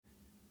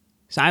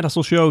Side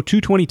Hustle Show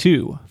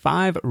 222,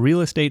 5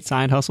 real estate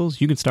side hustles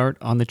you can start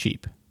on the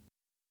cheap.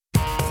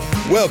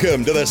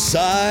 Welcome to the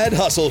Side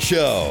Hustle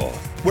Show,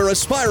 where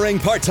aspiring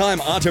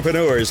part-time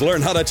entrepreneurs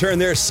learn how to turn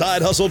their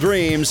side hustle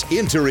dreams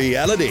into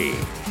reality.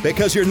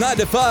 Because your 9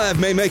 to 5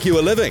 may make you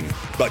a living,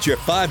 but your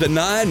 5 to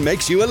 9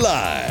 makes you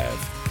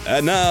alive.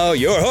 And now,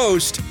 your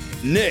host,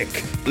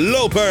 Nick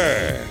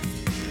Loper.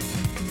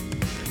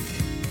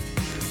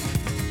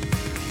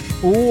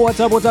 What's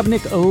up?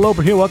 Nick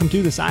Loper here. Welcome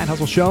to the Side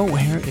Hustle Show,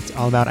 where it's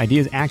all about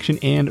ideas, action,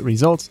 and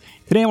results.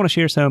 Today, I want to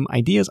share some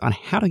ideas on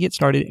how to get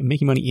started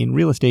making money in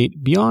real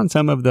estate beyond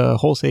some of the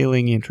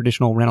wholesaling and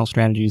traditional rental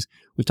strategies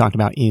we've talked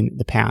about in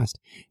the past.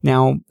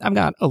 Now, I've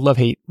got a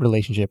love-hate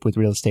relationship with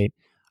real estate.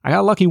 I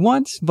got lucky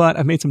once, but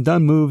I've made some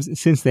dumb moves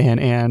since then,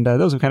 and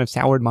those have kind of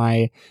soured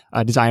my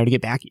desire to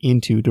get back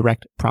into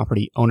direct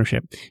property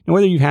ownership. Now,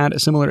 whether you've had a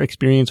similar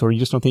experience or you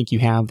just don't think you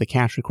have the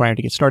cash required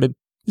to get started,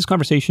 this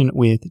conversation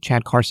with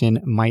Chad Carson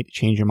might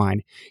change your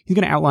mind. He's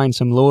going to outline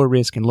some lower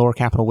risk and lower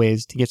capital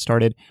ways to get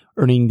started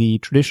earning the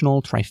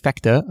traditional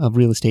trifecta of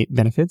real estate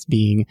benefits,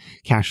 being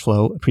cash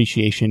flow,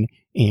 appreciation,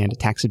 and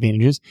tax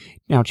advantages.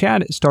 Now,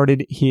 Chad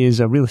started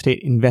his real estate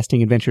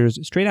investing adventures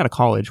straight out of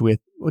college with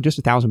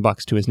just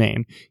 $1,000 to his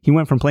name. He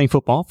went from playing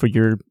football for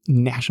your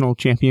national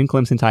champion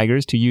Clemson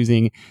Tigers to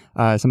using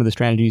some of the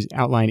strategies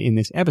outlined in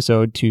this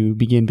episode to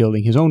begin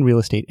building his own real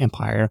estate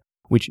empire,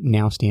 which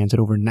now stands at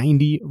over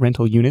 90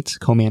 rental units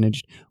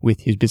co-managed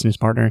with his business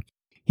partner.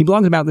 He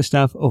blogs about this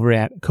stuff over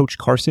at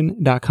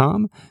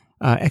CoachCarson.com.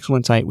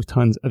 Excellent site with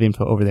tons of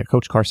info over there,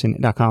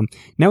 CoachCarson.com.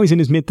 Now he's in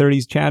his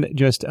mid-30s. Chad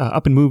just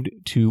up and moved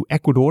to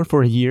Ecuador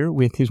for a year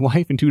with his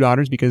wife and 2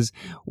 daughters, because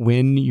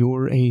when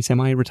you're a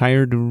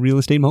semi-retired real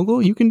estate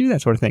mogul, you can do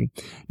that sort of thing.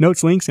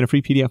 Notes, links, and a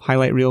free PDF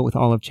highlight reel with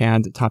all of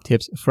Chad's top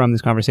tips from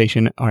this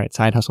conversation are at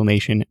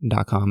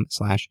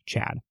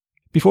sidehustlenation.com/Chad.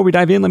 Before we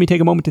dive in, let me take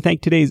a moment to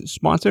thank today's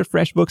sponsor,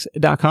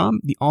 FreshBooks.com.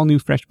 The all-new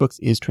FreshBooks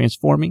is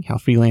transforming how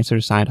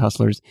freelancers, side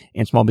hustlers,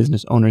 and small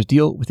business owners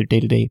deal with their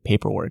day-to-day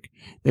paperwork.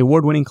 The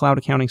award-winning cloud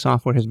accounting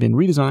software has been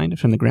redesigned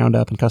from the ground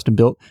up and custom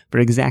built for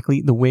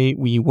exactly the way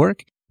we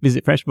work.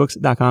 Visit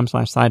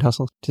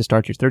FreshBooks.com/sidehustle to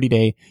start your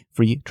 30-day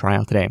free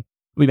trial today.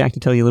 We'll be back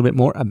to tell you a little bit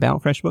more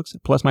about FreshBooks,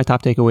 plus my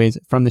top takeaways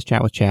from this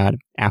chat with Chad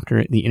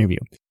after the interview.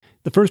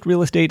 The first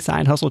real estate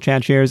side hustle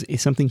Chad shares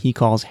is something he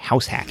calls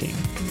house hacking.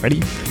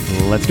 Ready?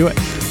 Let's do it.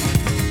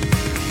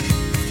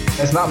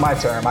 It's not my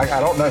term. I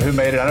don't know who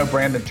made it. I know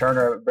Brandon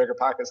Turner of Bigger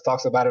Pockets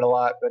talks about it a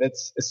lot, but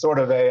it's sort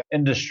of a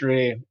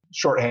industry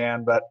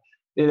shorthand. But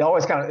it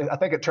always I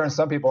think it turns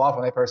some people off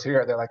when they first hear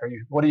it. They're like,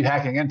 what are you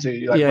hacking into?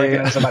 You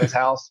breaking into somebody's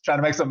house, trying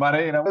to make some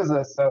money? What is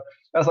this? So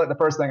that's like the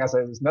first thing I say.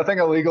 There's nothing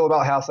illegal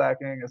about house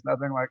hacking. It's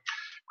nothing like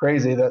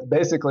crazy. That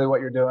basically what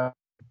you're doing,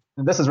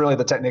 and this is really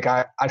the technique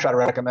I try to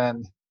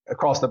recommend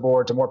across the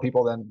board to more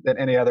people than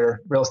any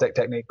other real estate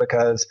technique,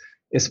 because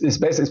it's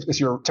basically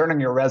you're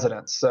turning your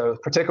residence. So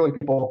particularly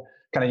people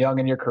kind of young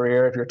in your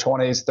career, if you're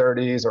 20s,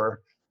 30s,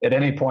 or at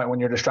any point when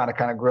you're just trying to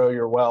kind of grow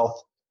your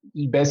wealth,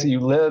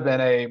 you live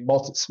in a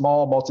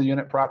small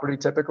multi-unit property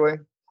typically.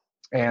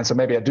 And so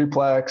maybe a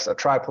duplex, a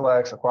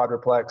triplex, a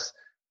quadruplex.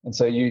 And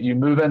so you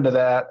move into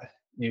that,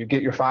 you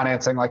get your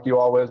financing like you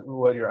always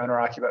would, your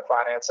owner-occupant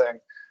financing,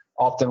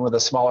 often with a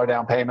smaller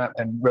down payment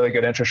and really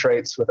good interest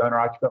rates with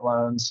owner-occupant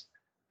loans.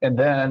 And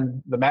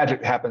then the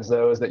magic happens,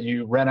 though, is that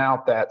you rent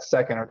out that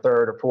second or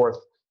third or fourth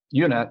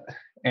unit,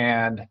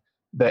 and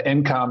the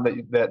income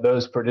that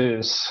those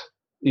produce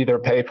either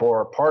pay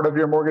for part of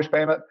your mortgage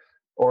payment,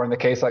 or in the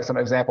case like some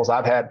examples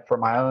I've had for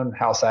my own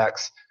house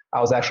hacks,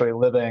 I was actually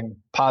living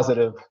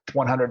positive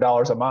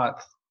 $100 a month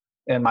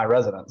in my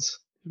residence.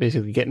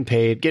 Basically getting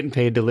paid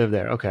to live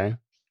there. Okay.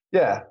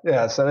 Yeah.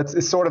 So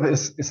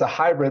it's a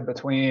hybrid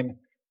between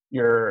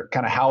your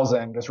kind of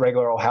housing, just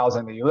regular old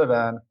housing that you live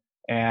in,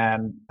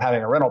 and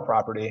having a rental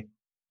property.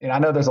 I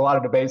know there's a lot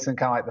of debates in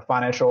kind of like the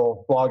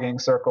financial blogging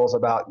circles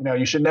about,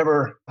 you should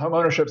never, home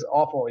ownership's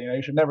awful.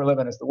 You should never live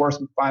in it. It's the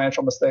worst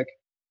financial mistake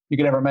you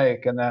could ever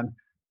make. And then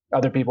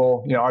other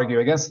people, argue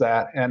against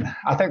that. And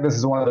I think this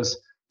is one of those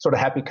sort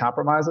of happy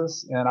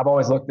compromises. And I've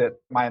always looked at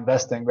my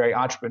investing very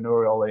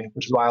entrepreneurially,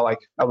 which is why I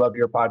love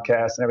your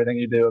podcast and everything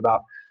you do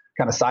about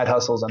kind of side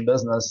hustles and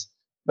business.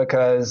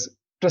 Because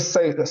just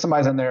say that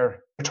somebody's in there,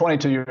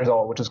 22 years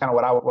old, which is kind of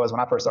what I was when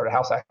I first started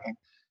house hacking.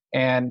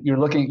 And you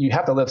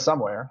have to live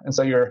somewhere. And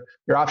so your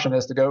option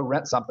is to go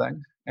rent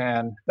something.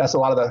 And that's a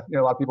lot of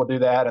people do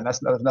that. And there's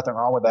nothing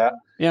wrong with that.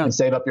 Yeah. And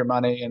save up your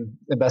money and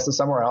invest it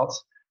somewhere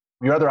else.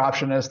 Your other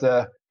option is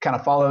to kind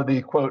of follow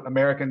the quote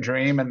American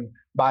dream and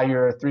buy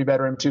your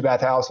 3-bedroom,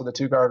 2-bath house with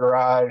a 2-car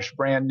garage,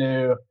 brand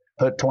new,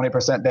 put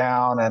 20%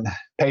 down and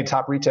pay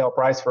top retail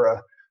price for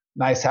a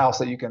nice house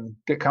that you can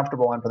get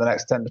comfortable in for the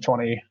next 10 to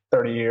 20,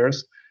 30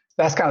 years.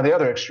 That's kind of the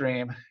other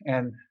extreme.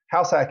 And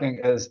house hacking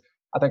is,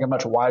 I think, a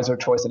much wiser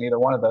choice than either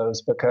one of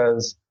those,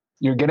 because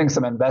you're getting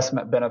some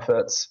investment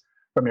benefits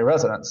from your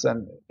residence.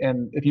 And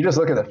if you just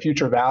look at the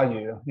future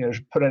value,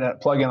 just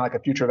plug in like a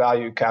future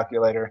value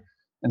calculator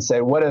and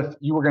say, what if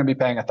you were going to be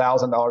paying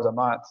 $1,000 a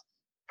month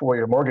for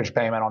your mortgage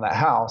payment on that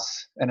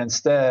house, and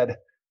instead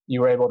you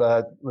were able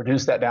to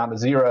reduce that down to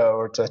zero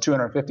or to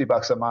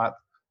 $250 a month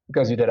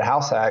because you did a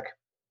house hack.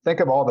 Think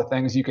of all the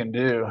things you can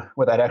do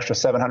with that extra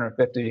 $750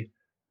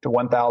 to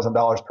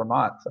 $1,000 per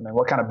month. I mean,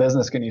 what kind of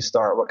business can you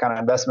start? What kind of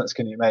investments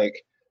can you make?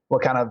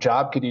 What kind of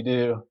job could you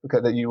do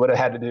because that you would have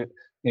had to do?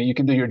 You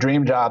can do your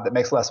dream job that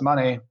makes less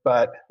money,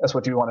 but that's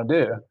what you want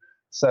to do.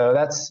 So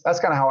that's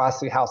kind of how I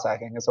see house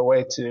hacking. It's a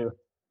way to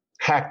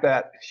hack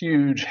that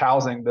huge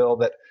housing bill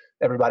that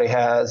everybody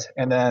has.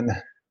 And then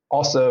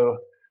also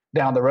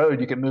down the road,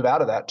 you can move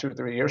out of that 2 or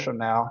 3 years from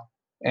now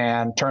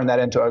and turn that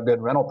into a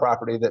good rental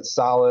property that's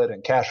solid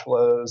and cash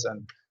flows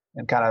and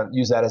kind of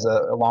use that as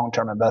a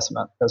long-term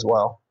investment as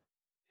well.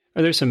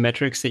 Are there some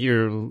metrics that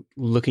you're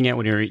looking at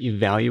when you're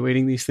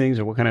evaluating these things,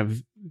 or what kind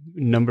of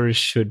numbers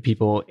should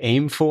people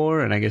aim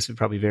for? And I guess it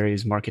probably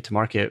varies market to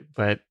market,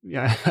 but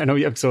yeah, I know.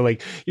 Yeah. So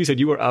like you said,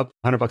 you were up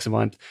 $100 a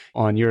month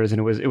on yours, and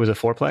it was a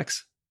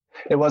fourplex.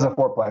 It was a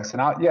fourplex.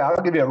 And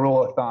I'll give you a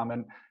rule of thumb.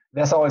 And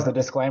that's always the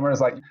disclaimer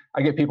is like,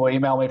 I get people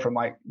email me from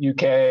like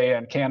UK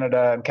and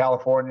Canada and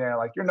California,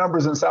 like your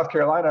numbers in South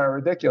Carolina are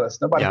ridiculous.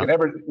 Nobody can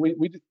ever,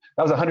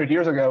 that was 100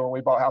 years ago when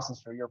we bought houses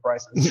for your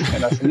prices.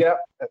 And I said,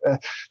 yeah,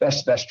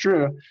 that's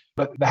true.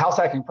 But the house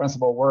hacking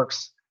principle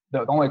works.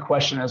 The only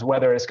question is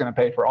whether it's going to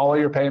pay for all of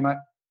your payment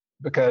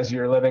because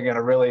you're living in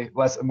a really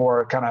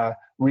more kind of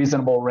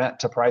reasonable rent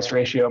to price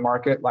ratio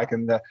market, like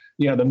in the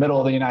middle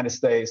of the United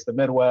States, the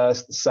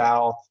Midwest, the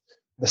South,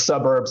 the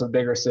suburbs of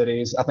bigger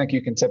cities. I think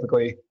you can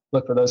typically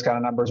look for those kind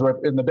of numbers. Where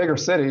in the bigger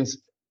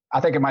cities, I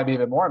think it might be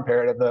even more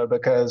imperative though,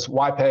 because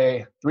why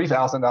pay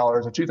 $3,000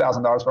 or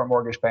 $2,000 for a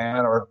mortgage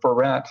payment or for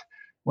rent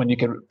when you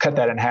could cut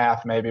that in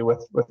half maybe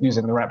with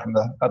using the rent from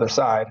the other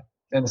side.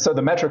 And so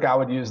the metric I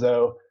would use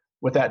though,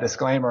 with that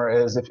disclaimer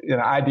is if in an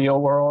ideal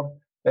world,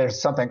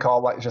 there's something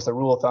called like just a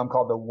rule of thumb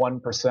called the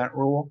 1%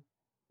 rule.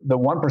 The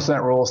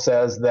 1% rule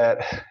says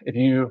that if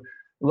you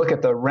look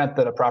at the rent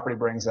that a property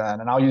brings in,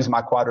 and I'll use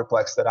my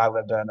quadruplex that I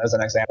lived in as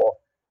an example.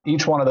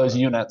 Each one of those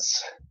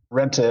units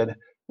rented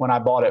when I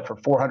bought it for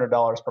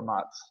 $400 per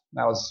month.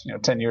 That was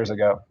 10 years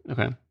ago.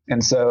 Okay.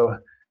 And so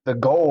the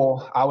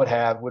goal I would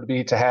have would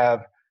be to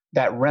have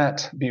that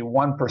rent be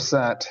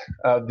 1%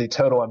 of the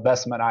total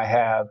investment I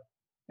have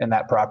in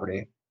that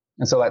property.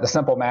 And so like the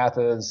simple math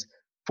is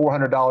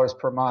 $400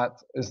 per month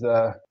is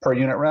the per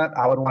unit rent.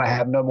 I would want to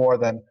have no more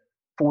than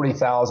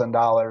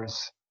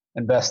 $40,000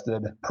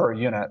 invested per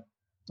unit.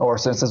 Or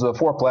since this was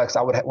a fourplex,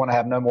 I would want to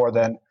have no more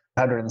than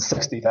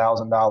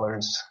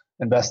 $160,000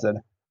 invested.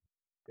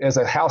 As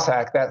a house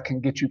hack, that can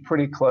get you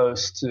pretty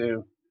close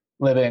to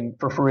living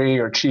for free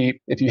or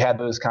cheap if you had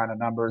those kind of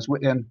numbers.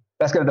 And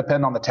that's going to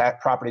depend on the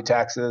property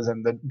taxes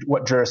and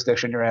what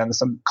jurisdiction you're in.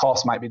 Some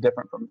costs might be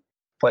different from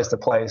place to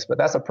place, but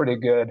that's a pretty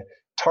good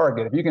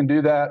target. If you can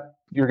do that,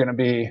 you're going to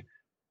be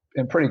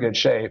in pretty good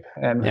shape.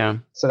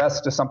 And so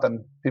that's just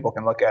something people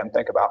can look at and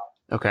think about.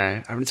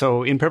 Okay.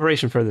 So in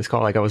preparation for this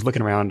call, like I was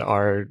looking around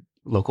our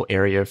local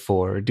area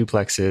for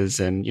duplexes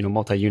and,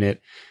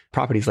 multi-unit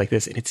properties like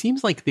this. And it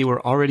seems like they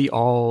were already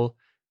all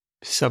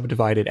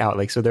subdivided out.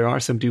 Like, so there are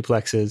some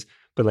duplexes,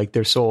 but like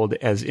they're sold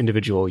as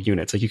individual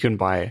units. Like you couldn't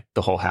buy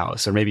the whole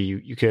house, or maybe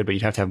you could, but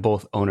you'd have to have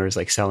both owners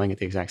like selling at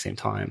the exact same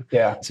time.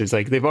 Yeah. So it's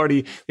like they've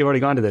already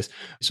gone to this.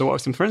 So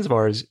some friends of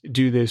ours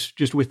do this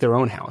just with their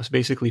own house,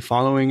 basically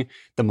following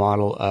the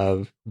model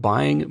of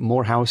buying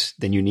more house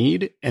than you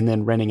need and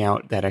then renting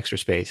out that extra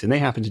space. And they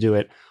happen to do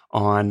it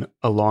on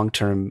a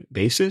long-term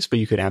basis, but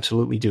you could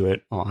absolutely do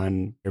it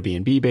on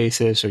Airbnb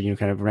basis, or,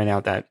 kind of rent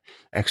out that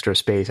extra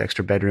space,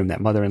 extra bedroom,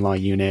 that mother-in-law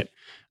unit.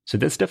 So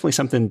that's definitely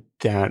something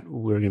that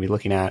we're going to be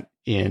looking at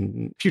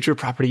in future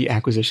property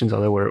acquisitions,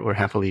 although we're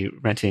happily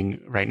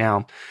renting right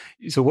now.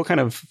 So what kind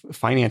of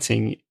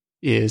financing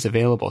is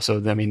available?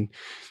 So, I mean,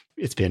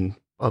 it's been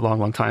a long,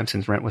 long time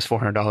since rent was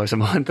 $400 a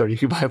month, or you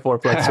could buy a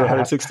fourplex for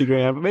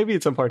 $160,000, but maybe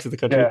in some parts of the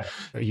country. Yeah.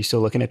 Are you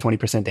still looking at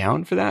 20%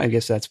 down for that? I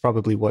guess that's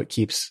probably what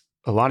keeps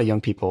a lot of young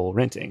people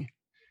renting.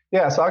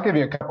 Yeah, so I'll give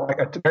you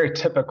a very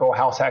typical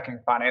house hacking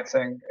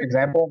financing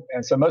example.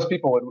 And so most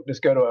people would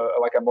just go to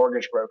a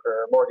mortgage broker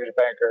or mortgage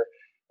banker.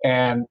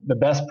 And the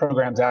best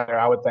programs out there,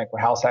 I would think, for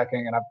house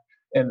hacking.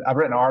 And I've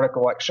written an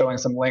article like showing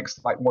some links,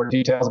 like more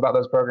details about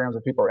those programs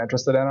if people are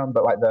interested in them.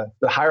 But like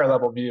the higher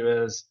level view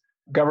is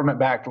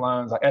government-backed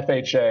loans. Like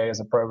FHA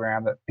is a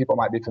program that people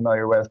might be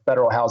familiar with,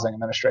 Federal Housing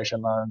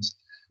Administration loans.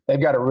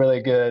 They've got a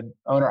really good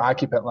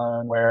owner-occupant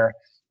loan where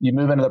you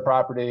move into the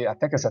property. I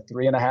think it's a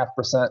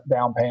 3.5%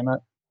 down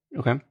payment.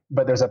 Okay.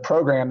 But there's a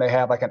program they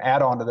have like an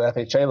add-on to the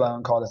FHA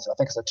loan called, I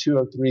think it's a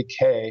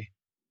 203K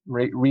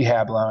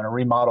rehab loan, a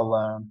remodel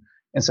loan.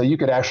 And so you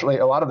could actually,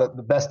 a lot of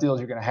the best deals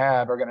you're going to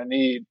have are going to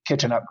need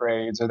kitchen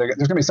upgrades, or there's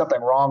going to be something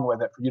wrong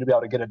with it for you to be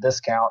able to get a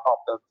discount off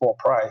the full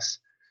price.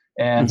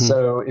 And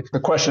so if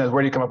the question is,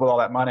 where do you come up with all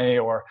that money,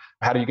 or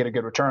how do you get a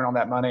good return on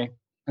that money?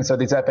 And so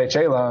these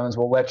FHA loans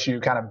will let you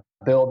kind of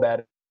build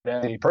that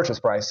in the purchase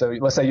price. So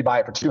let's say you buy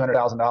it for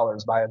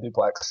 $200,000, buy a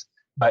duplex,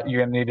 but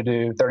you're going to need to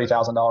do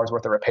 $30,000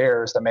 worth of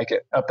repairs to make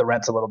it up the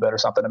rents a little bit or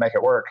something to make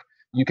it work.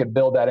 You could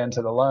build that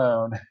into the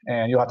loan,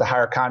 and you'll have to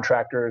hire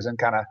contractors and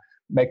kind of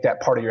make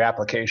that part of your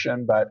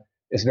application. But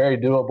it's very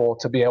doable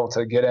to be able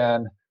to get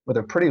in with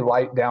a pretty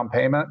light down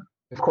payment.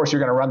 Of course, you're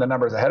going to run the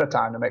numbers ahead of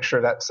time to make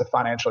sure that's a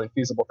financially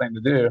feasible thing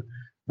to do.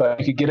 But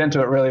you could get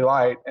into it really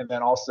light and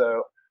then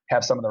also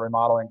have some of the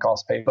remodeling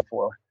costs paid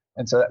for.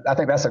 And so I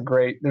think that's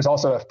there's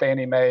also a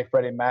Fannie Mae,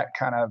 Freddie Mac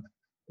kind of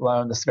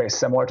loan that's very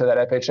similar to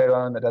that FHA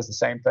loan that does the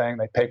same thing.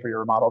 They pay for your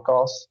remodel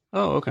costs.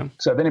 Oh, okay.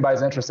 So if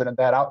anybody's interested in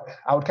that,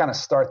 I would kind of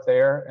start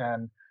there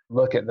and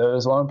look at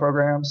those loan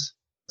programs.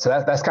 So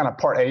that's kind of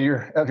part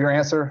A of your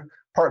answer.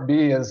 Part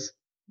B is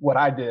what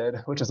I did,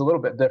 which is a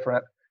little bit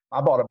different. I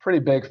bought a pretty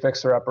big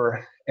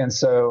fixer-upper, and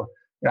so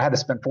I had to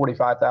spend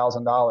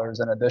 $45,000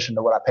 in addition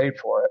to what I paid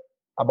for it.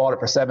 I bought it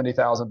for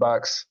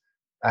 $70,000.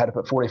 I had to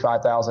put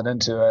 $45,000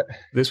 into it.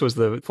 This was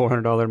the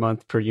 $400 a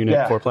month per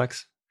unit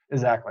fourplex?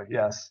 Exactly,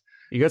 yes.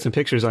 You got some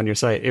pictures on your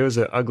site. It was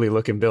an ugly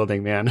looking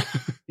building, man.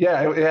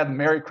 Yeah, it had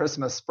Merry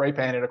Christmas spray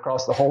painted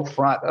across the whole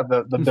front of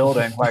the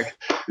building. Like,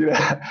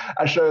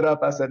 I showed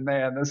up, I said,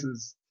 man, this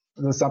is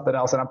something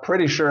else. And I'm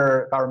pretty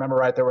sure, if I remember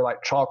right, there were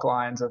like chalk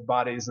lines of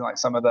bodies in like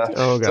some of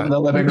the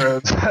living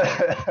rooms.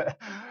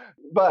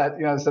 But,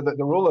 so the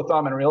rule of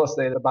thumb in real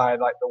estate is to buy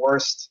like the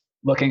worst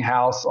looking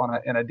house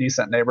in a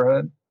decent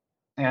neighborhood.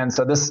 And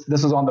so this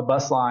was on the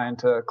bus line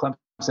to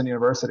Clemson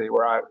University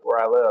where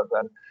I live.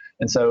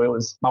 And so it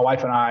was, my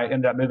wife and I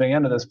ended up moving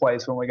into this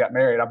place when we got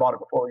married. I bought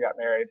it before we got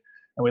married,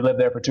 and we lived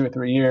there for 2 or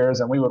 3 years,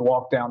 and we would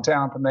walk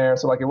downtown from there.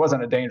 So like, it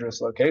wasn't a dangerous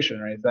location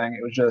or anything.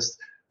 It was just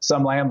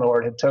some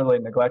landlord had totally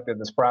neglected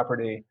this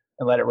property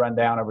and let it run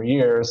down over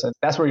years. And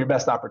that's where your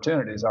best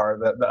opportunities are,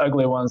 the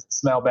ugly ones that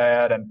smell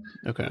bad. And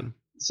okay.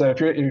 So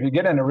if you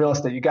get into real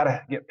estate, you got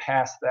to get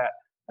past that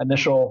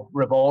initial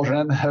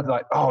revulsion of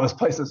like, oh, this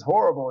place is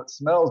horrible. It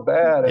smells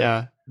bad.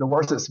 And the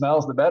worse it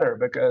smells, the better,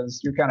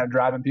 because you're kind of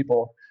driving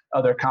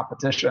other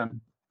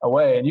competition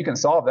away. And you can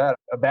solve that.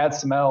 A bad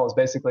smell is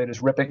basically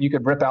just you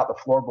could rip out the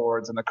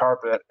floorboards and the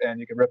carpet, and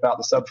you could rip out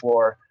the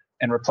subfloor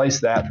and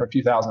replace that for a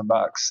few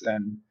 $1,000,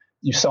 and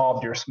you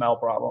solved your smell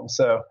problem.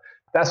 So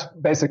that's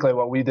basically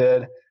what we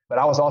did. But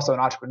I was also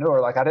an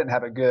entrepreneur. Like, I didn't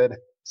have a good,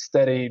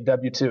 steady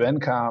W-2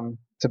 income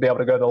to be able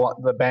to go to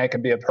the bank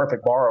and be a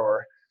perfect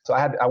borrower. So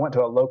I went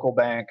to a local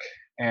bank,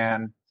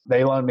 and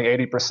they loaned me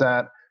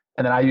 80%.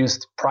 And then I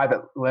used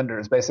private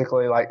lenders,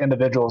 basically like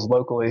individuals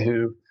locally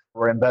who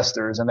were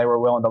investors, and they were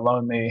willing to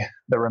loan me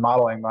the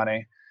remodeling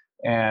money.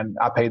 And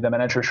I paid them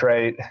an interest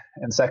rate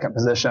in second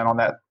position on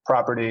that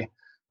property.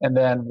 And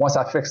then once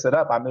I fixed it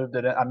up, I moved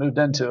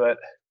into it.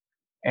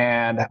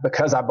 And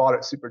because I bought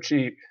it super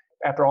cheap,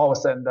 after all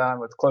was said and done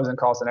with closing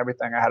costs and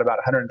everything, I had about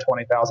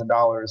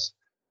 $120,000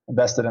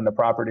 invested in the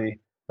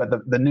property. But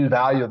the new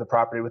value of the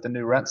property with the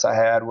new rents I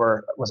had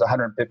was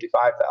 $155,000.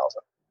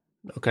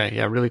 Okay.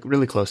 Yeah. Really,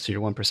 really close to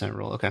your 1%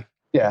 rule. Okay.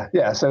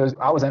 Yeah. So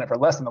I was in it for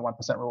less than the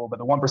 1% rule, but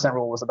the 1%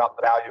 rule was about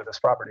the value of this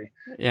property.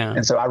 Yeah.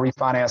 And so I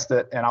refinanced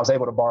it, and I was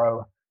able to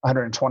borrow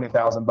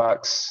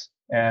 $120,000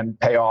 and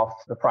pay off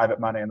the private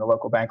money and the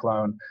local bank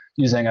loan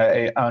using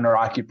a owner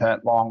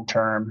occupant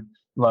long-term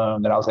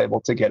loan that I was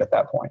able to get at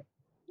that point.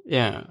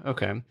 Yeah.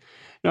 Okay.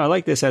 No, I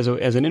like this as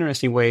an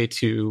interesting way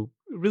to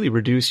really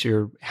reduce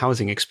your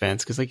housing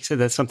expense, because like you said,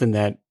 that's something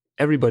that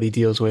everybody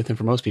deals with. And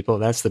for most people,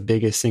 that's the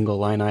biggest single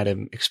line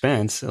item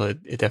expense. So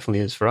it definitely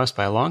is for us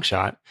by a long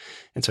shot.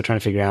 And so trying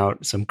to figure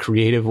out some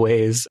creative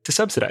ways to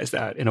subsidize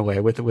that in a way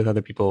with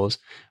other people's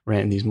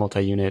rent in these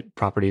multi-unit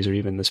properties, or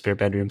even the spare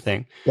bedroom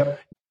thing. Yep.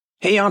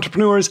 Hey,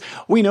 entrepreneurs,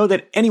 we know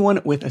that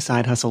anyone with a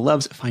side hustle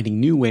loves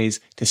finding new ways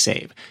to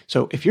save.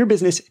 So if your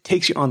business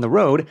takes you on the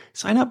road,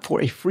 sign up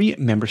for a free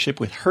membership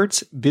with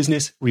Hertz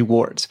Business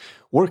Rewards.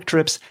 Work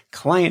trips,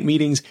 client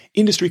meetings,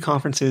 industry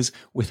conferences.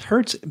 With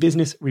Hertz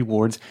Business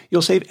Rewards,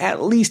 you'll save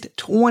at least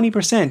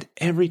 20%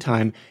 every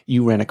time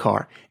you rent a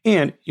car.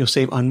 And you'll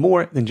save on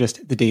more than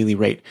just the daily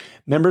rate.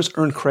 Members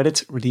earn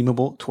credits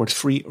redeemable towards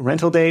free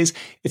rental days.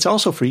 It's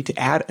also free to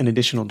add an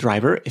additional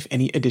driver if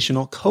any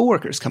additional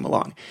coworkers come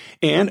along.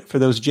 And for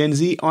those Gen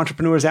Z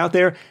entrepreneurs out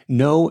there,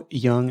 no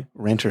young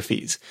renter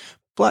fees.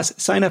 Plus,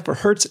 sign up for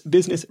Hertz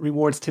Business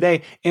Rewards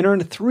today and earn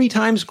 3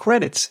 times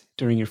credits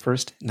during your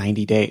first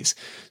 90 days.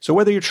 So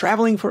whether you're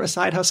traveling for a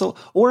side hustle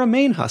or a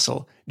main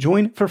hustle,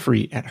 join for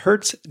free at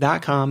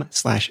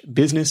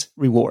hertz.com/business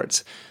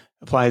rewards.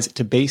 Applies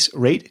to base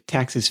rate,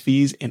 taxes,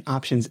 fees, and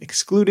options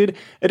excluded.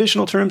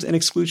 Additional terms and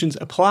exclusions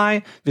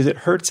apply. Visit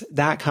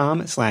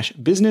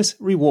hertz.com/business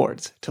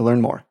rewards to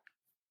learn more.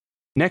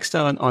 Next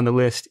on the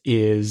list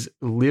is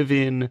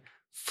live-in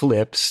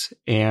flips.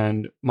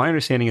 And my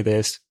understanding of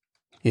this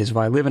is if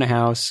I live in a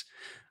house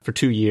for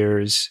 2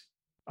 years,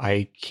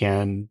 I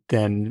can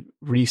then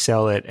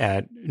resell it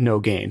at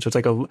no gain. So it's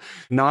like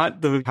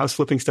not the house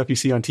flipping stuff you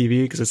see on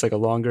TV, because it's like a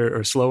longer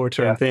or slower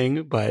term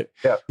thing. But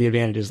the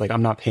advantage is like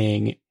I'm not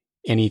paying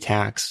any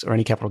tax or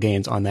any capital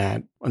gains on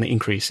the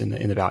increase in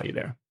the value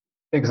there.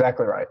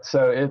 Exactly right.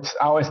 So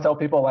I always tell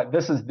people like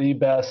this is the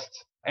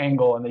best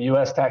angle in the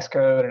U.S. tax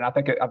code, and I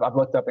think I've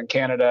looked up in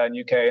Canada and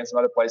UK and some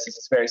other places.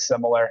 It's very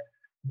similar.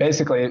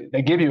 Basically,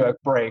 they give you a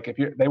break if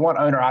they want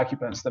owner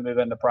occupants to move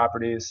into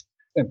properties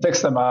and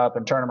fix them up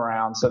and turn them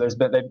around. So they've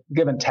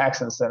given tax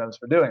incentives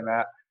for doing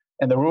that.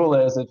 And the rule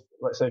is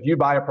So if you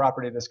buy a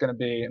property that's going to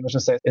be, and let's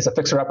just say it's a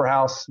fixer-upper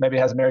house, maybe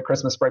it has Merry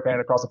Christmas spray painted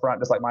across the front,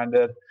 just like mine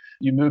did.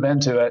 You move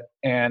into it,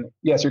 and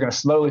yes, you're going to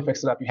slowly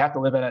fix it up. You have to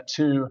live in it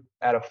 2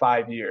 out of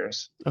 5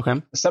 years. Okay.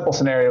 The simple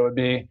scenario would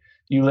be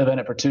you live in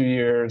it for 2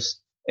 years,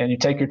 and you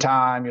take your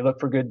time. You look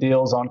for good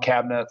deals on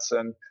cabinets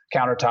and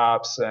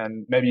countertops,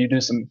 and maybe you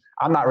do some.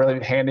 I'm not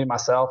really handy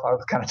myself. I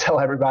would kind of tell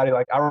everybody,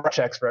 like, I write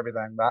checks for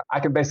everything, but I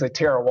can basically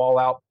tear a wall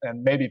out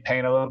and maybe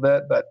paint a little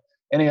bit, but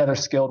any other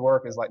skilled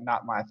work is like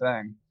not my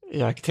thing.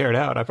 Yeah, I could tear it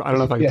out. I don't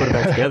know if I can put it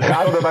back together.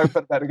 I don't know if I can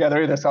put that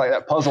together either. It's kind of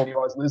like that puzzle. You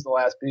always lose the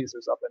last piece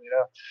or something,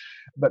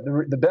 But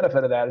the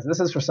benefit of that is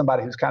this is for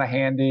somebody who's kind of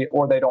handy,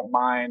 or they don't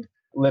mind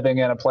living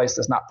in a place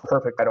that's not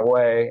perfect right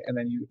away. And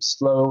then you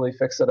slowly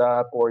fix it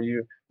up, or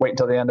you wait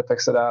until the end to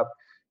fix it up.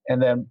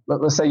 And then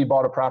let's say you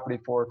bought a property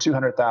for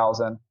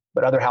 $200,000,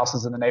 but other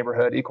houses in the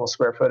neighborhood, equal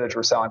square footage,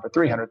 were selling for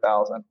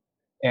 $300,000.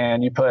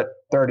 And you put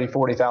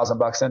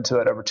 $30,000-$40,000 into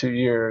it over 2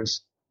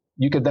 years.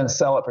 You could then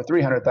sell it for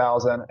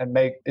 $300,000 and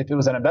make, if it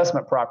was an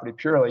investment property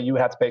purely, you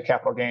would have to pay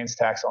capital gains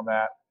tax on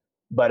that.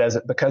 But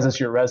because it's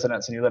your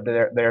residence and you lived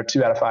there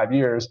 2 out of 5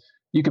 years,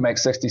 you can make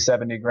 60,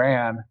 70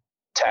 grand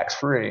tax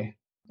free.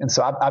 And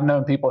so I've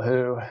known people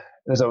who,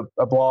 there's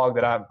a blog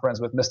that I'm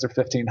friends with, Mr.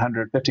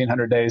 1500,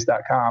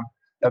 1500days.com.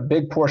 A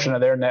big portion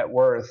of their net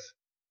worth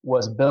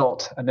was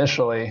built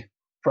initially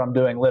from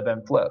doing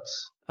live-in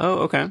flips.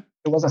 Oh, okay.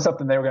 It wasn't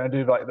something they were going to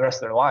do like the rest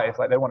of their life.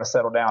 Like they want to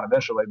settle down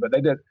eventually, but they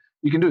did.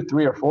 You can do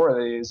 3 or 4 of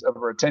these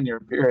over a 10-year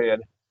period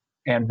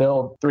and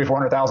build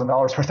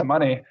 $300,000-$400,000 worth of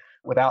money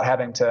without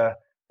having to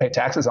pay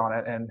taxes on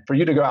it. And for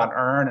you to go out and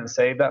earn and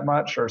save that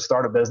much, or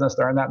start a business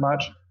to earn that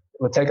much,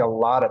 it would take a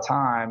lot of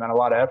time and a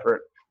lot of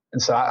effort.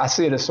 And so I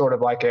see it as sort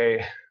of like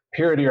a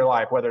period of your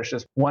life, whether it's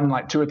just one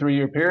like 2 or 3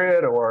 year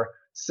period, or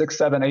 6,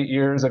 7, 8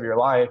 years of your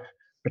life,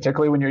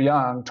 particularly when you're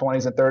young,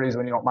 20s and 30s,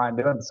 when you don't mind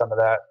doing some of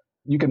that.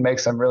 You can make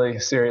some really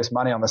serious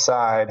money on the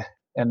side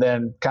and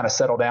then kind of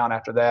settle down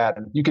after that.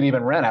 And you could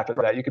even rent after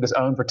that. You could just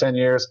own for 10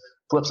 years,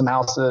 flip some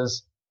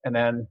houses, and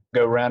then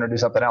go rent or do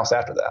something else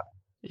after that.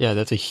 Yeah,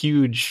 that's a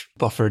huge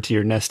buffer to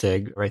your nest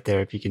egg right there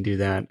if you can do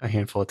that a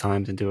handful of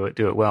times and do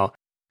it well.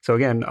 So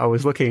again, I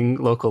was looking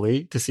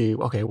locally to see,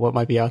 okay, what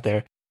might be out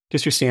there.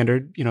 Just your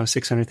standard,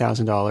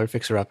 $600,000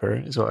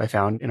 fixer-upper is what I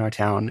found in our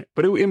town.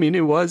 But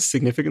it was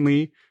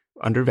significantly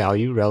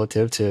undervalued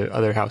relative to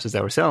other houses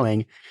that were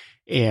selling.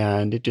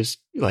 And it just,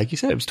 like you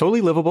said, it was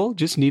totally livable,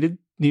 just needed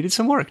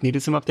some work,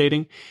 needed some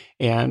updating.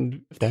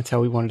 And if that's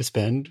how we wanted to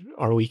spend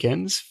our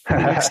weekends for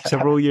the next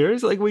several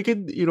years, like we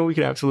could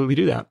absolutely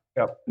do that.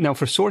 Yep. Now,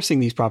 for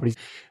sourcing these properties,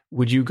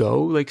 would you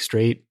go like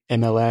straight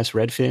MLS,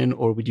 Redfin,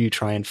 or would you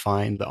try and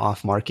find the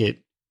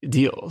off-market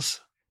deals?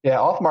 Yeah,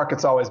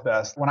 off-market's always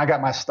best. When I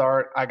got my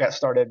start, I got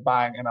started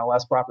buying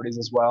MLS properties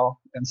as well.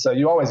 And so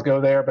you always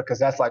go there because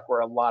that's like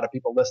where a lot of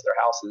people list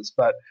their houses.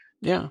 But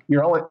yeah,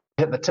 you're only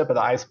hitting the tip of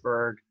the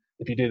iceberg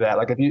if you do that.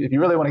 Like if you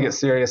really want to get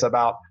serious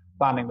about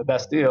finding the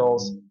best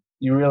deals,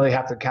 you really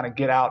have to kind of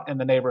get out in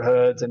the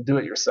neighborhoods and do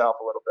it yourself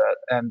a little bit.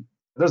 And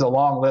there's a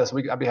long list.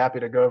 I'd be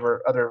happy to go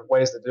over other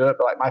ways to do it.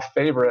 But like my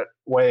favorite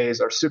ways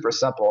are super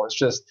simple. It's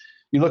just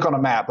you look on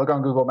a map, look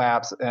on Google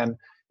Maps, and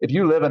if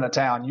you live in a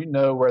town, you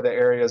know where the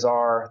areas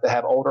are that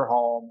have older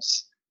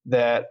homes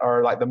that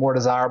are like the more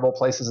desirable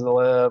places to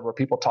live, where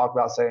people talk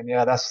about saying,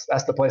 yeah, that's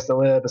the place to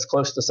live. It's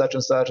close to such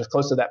and such. It's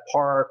close to that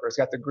park, or it's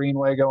got the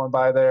greenway going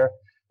by there.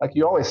 Like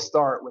you always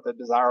start with a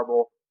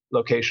desirable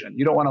location.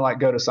 You don't want to like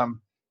go to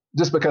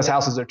just because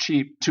houses are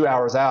cheap 2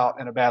 hours out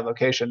in a bad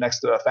location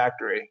next to a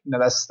factory.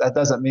 That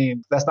doesn't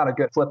mean that's not a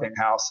good flipping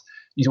house.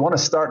 You want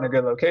to start in a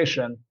good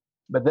location,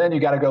 but then you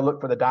got to go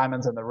look for the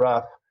diamonds in the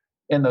rough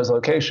in those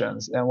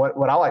locations. And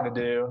what I like to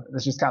do,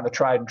 this is kind of the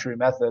tried and true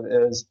method,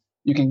 is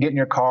you can get in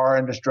your car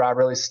and just drive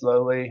really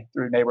slowly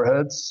through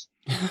neighborhoods.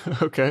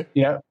 Okay.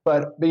 Yeah.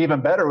 But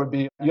even better would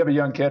be, you have a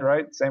young kid,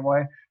 right? Same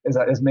way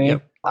as me.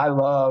 Yep. I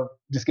love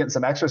just getting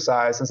some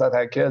exercise since I've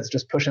had kids,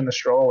 just pushing the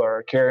stroller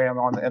or carrying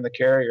them in the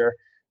carrier.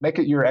 Make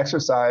it your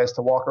exercise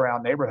to walk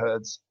around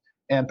neighborhoods.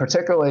 And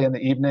particularly in the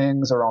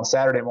evenings or on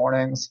Saturday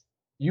mornings,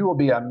 you will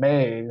be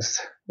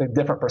amazed the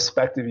different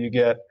perspective you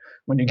get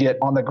when you get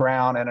on the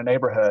ground in a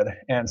neighborhood.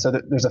 And so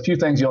there's a few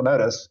things you'll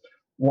notice.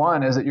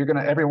 One is that you're going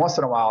to, every once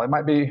in a while, it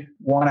might be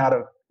one out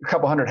of a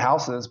couple hundred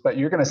houses, but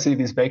you're going to see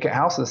these vacant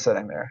houses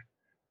sitting there.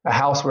 A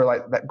house where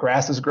like that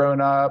grass has grown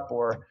up,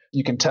 or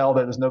you can tell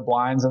that there's no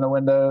blinds in the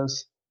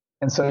windows.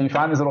 And so you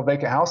find these little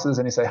vacant houses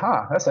and you say,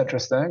 that's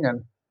interesting.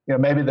 And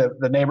maybe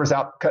the neighbor's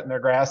out cutting their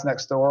grass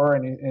next door,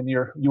 and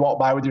you walk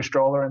by with your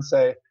stroller and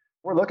say,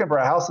 we're looking for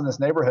a house in this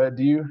neighborhood.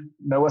 Do you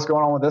know what's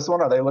going on with this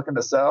one? Are they looking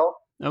to sell?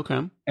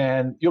 Okay.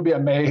 And you'll be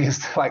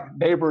amazed. Like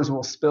neighbors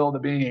will spill the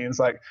beans.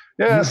 Like,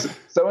 yes,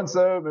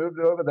 so-and-so moved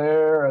over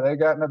there, or they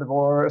got in a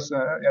divorce.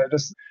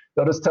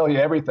 They'll just tell you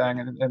everything.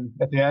 And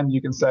at the end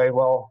you can say,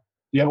 well,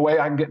 do you have a way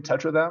I can get in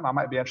touch with them? I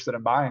might be interested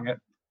in buying it.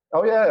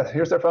 Oh yeah,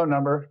 here's their phone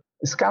number.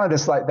 It's kind of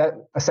just like that.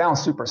 It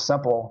sounds super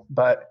simple,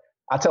 but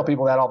I tell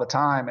people that all the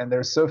time. And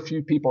there's so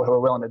few people who are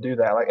willing to do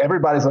that. Like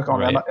everybody's looking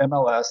on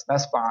MLS.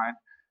 That's fine.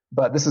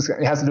 But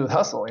it has to do with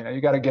hustle.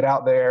 You got to get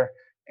out there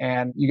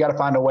And you got to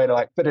find a way to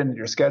like fit it into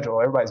your schedule.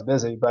 Everybody's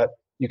busy, but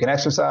you can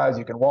exercise,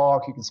 you can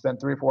walk, you can spend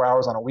 3 or 4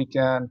 hours on a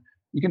weekend.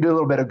 You can do a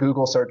little bit of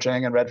Google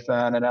searching and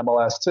Redfin and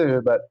MLS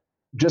too, but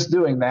just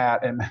doing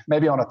that, and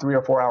maybe on a 3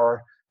 or 4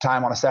 hour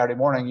time on a Saturday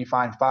morning, you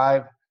find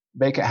 5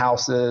 vacant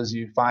houses,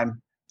 you find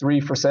 3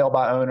 for sale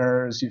by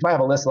owners. You might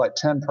have a list of like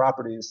 10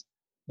 properties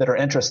that are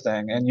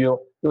interesting, and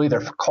you'll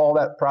either call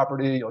that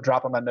property, you'll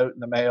drop them a note in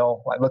the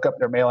mail, like look up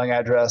their mailing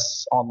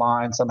address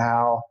online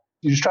somehow.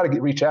 You just try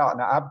to reach out.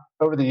 Now,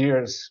 over the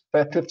years,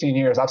 15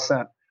 years, I've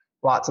sent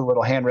lots of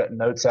little handwritten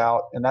notes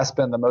out, and that's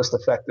been the most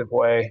effective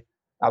way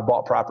I've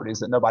bought properties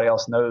that nobody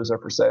else knows are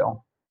for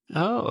sale.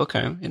 Oh,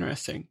 okay.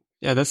 Interesting.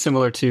 Yeah, that's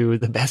similar to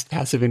the best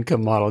passive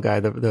income model guy,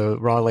 the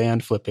raw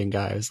land flipping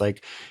guy. Is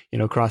like,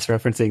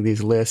 cross-referencing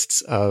these lists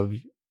of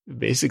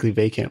basically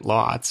vacant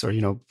lots or,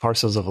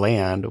 parcels of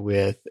land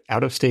with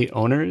out-of-state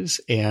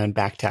owners and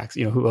back tax,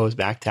 who owes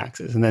back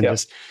taxes. And then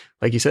just,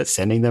 like you said,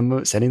 sending them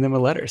a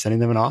letter, sending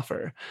them an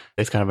offer.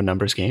 It's kind of a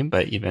numbers game,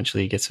 but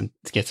eventually you get some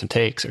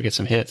takes or get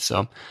some hits.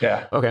 So,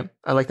 yeah. Okay.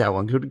 I like that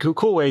one.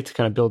 Cool way to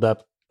kind of build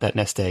up that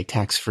nest egg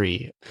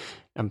tax-free.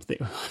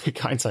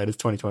 Hindsight is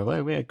 2020.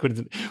 Well, we could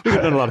have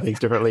done a lot of things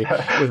differently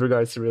with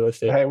regards to real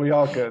estate. Hey, we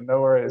all could.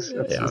 No worries.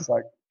 It's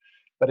like,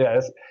 but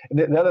yeah.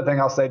 The other thing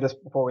I'll say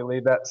just before we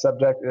leave that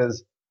subject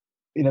is,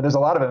 there's a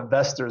lot of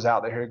investors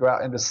out there who go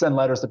out and just send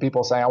letters to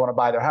people saying, I want to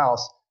buy their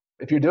house.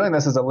 If you're doing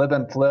this as a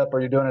live-in flip or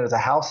you're doing it as a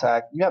house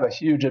hack, you have a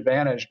huge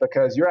advantage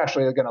because you're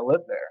actually going to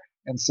live there.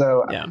 And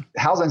so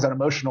housing's an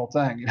emotional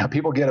thing.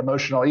 People get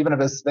emotional, even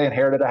if they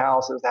inherited a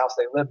house, it was the house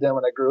they lived in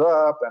when they grew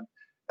up. And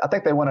I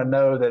think they want to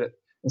know that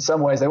in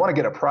some ways they want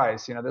to get a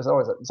price. It's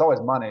always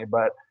money,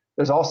 but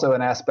there's also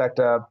an aspect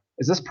of,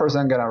 is this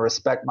person going to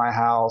respect my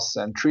house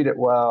and treat it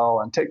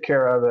well and take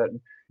care of it?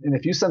 And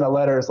if you send a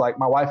letter, it's like,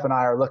 my wife and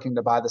I are looking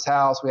to buy this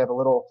house. We have a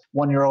little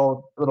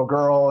 1-year-old little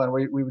girl, and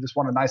we just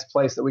want a nice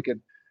place that we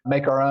could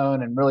make our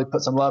own and really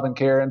put some love and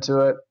care into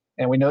it.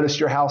 And we noticed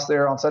your house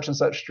there on such and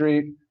such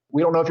street.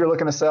 We don't know if you're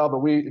looking to sell,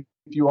 but if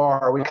you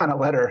are, we kind of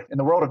letter in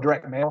the world of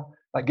direct mail,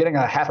 like getting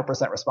a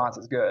 0.5% response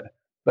is good.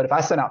 But if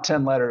I send out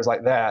 10 letters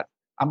like that,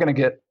 I'm going to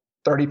get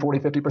 30, 40,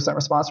 50%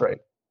 response rate.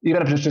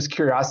 Even if it's just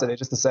curiosity,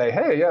 just to say,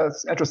 hey, yeah,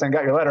 it's interesting.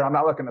 Got your letter. I'm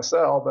not looking to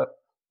sell, but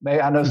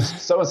I know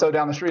so-and-so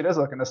down the street is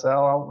looking to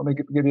sell. Let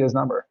me give you his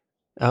number.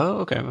 Oh,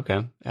 okay.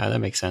 Yeah, that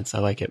makes sense. I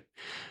like it.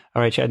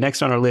 All right, Chad,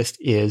 next on our list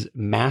is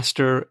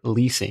master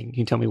leasing. Can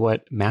you tell me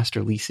what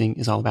master leasing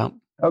is all about?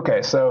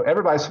 Okay, so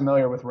everybody's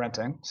familiar with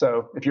renting.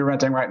 So if you're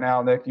renting right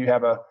now, Nick, you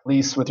have a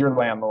lease with your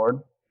landlord.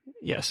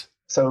 Yes.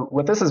 So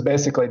what this is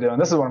basically doing,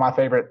 this is one of my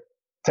favorite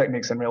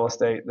techniques in real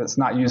estate that's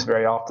not used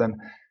very often,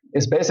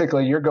 is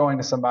basically you're going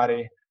to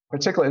somebody,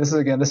 particularly,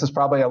 this is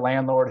probably a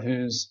landlord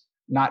who's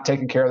not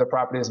taking care of the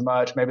property as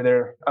much. Maybe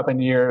they're up in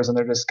years and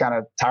they're just kind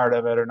of tired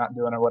of it or not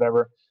doing it or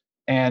whatever.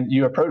 And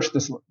you approach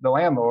the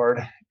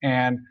landlord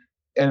and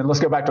let's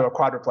go back to a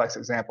quadruplex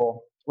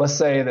example. Let's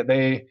say that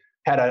they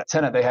had a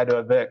tenant they had to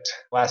evict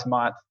last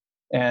month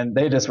and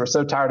they just were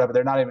so tired of it.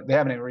 They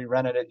haven't even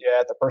re-rented it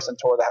yet. The person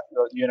tore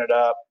the unit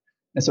up.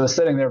 And so it's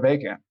sitting there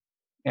vacant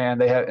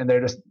and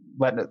they're just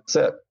letting it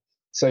sit.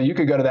 So you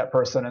could go to that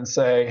person and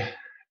say,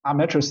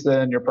 I'm interested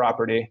in your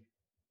property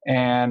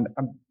and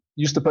I'm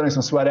used to putting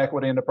some sweat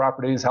equity into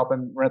properties,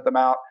 helping rent them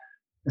out.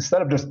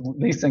 Instead of just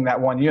leasing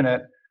that one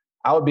unit,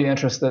 I would be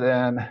interested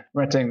in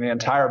renting the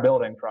entire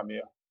building from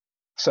you.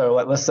 So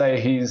let's say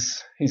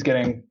he's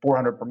getting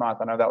 $400 per month.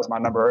 I know that was my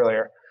number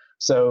earlier.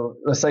 So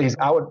let's say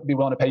I would be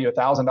willing to pay you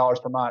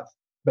 $1,000 per month,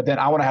 but then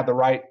I want to have the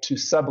right to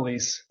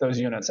sublease those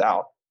units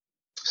out.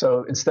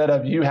 So instead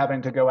of you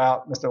having to go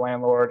out, Mr.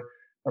 Landlord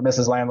or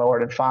Mrs.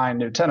 Landlord, and find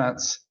new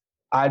tenants,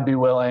 I'd be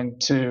willing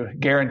to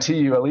guarantee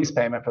you a lease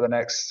payment for the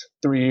next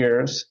 3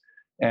 years.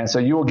 And so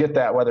you will get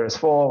that whether it's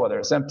full, whether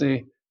it's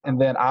empty. And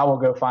then I will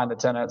go find the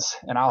tenants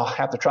and I'll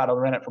have to try to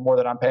rent it for more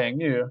than I'm paying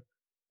you.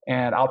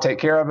 And I'll take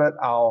care of it.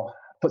 I'll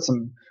put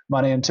some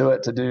money into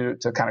it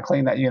to kind of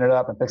clean that unit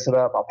up and fix it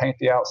up. I'll paint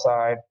the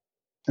outside.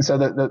 And so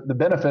the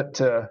benefit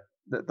to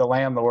the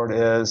landlord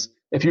is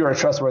if you're a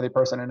trustworthy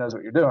person who knows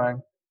what you're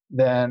doing,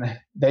 then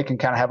they can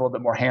kind of have a little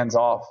bit more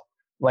hands-off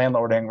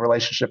landlording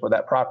relationship with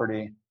that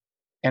property.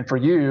 And for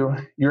you,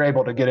 you're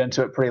able to get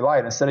into it pretty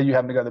light. Instead of you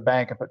having to go to the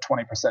bank and put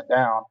 20%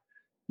 down,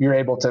 you're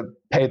able to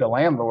pay the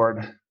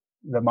landlord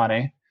the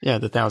money. Yeah,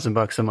 the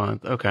 $1,000 a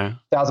month. Okay.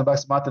 $1,000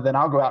 a month. And then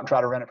I'll go out and try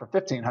to rent it for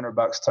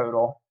 $1,500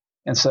 total.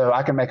 And so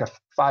I can make a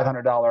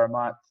 $500 a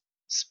month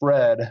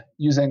spread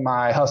using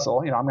my hustle.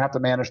 I'm going to have to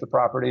manage the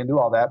property and do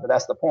all that. But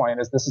that's the point,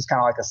 is this is kind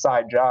of like a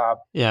side job.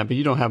 Yeah, but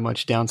you don't have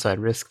much downside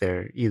risk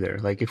there either.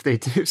 Like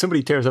if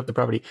somebody tears up the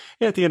property,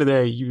 at the end of the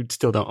day, you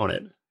still don't own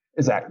it.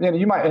 Exactly. And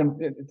you might,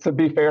 to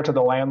be fair to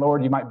the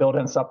landlord, you might build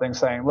in something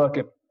saying, look,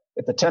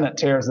 if the tenant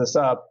tears this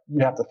up,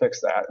 you have to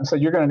fix that. And so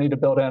you're going to need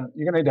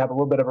to have a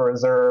little bit of a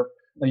reserve.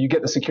 You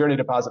get the security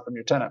deposit from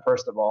your tenant,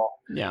 first of all.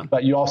 Yeah.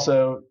 But you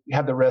also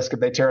have the risk if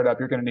they tear it up,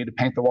 you're going to need to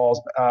paint the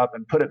walls up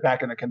and put it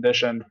back in the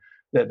condition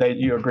that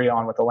you agree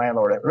on with the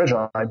landlord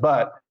originally.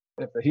 But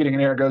if the heating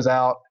and air goes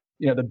out,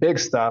 the big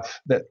stuff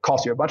that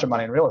costs you a bunch of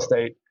money in real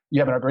estate,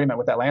 you have an agreement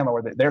with that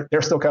landlord that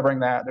they're still covering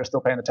that. They're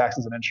still paying the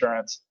taxes and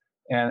insurance.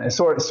 And it's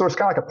kind of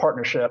like a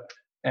partnership.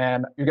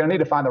 And you're going to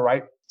need to find the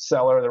right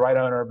seller, the right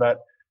owner. But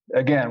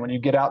again, when you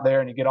get out there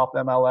and you get off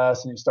the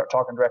MLS and you start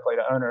talking directly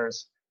to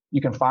owners,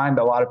 you can find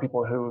a lot of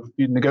people who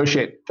you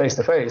negotiate face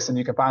to face, and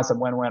you can find some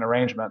win-win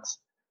arrangements.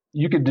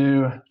 You could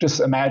just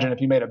imagine if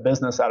you made a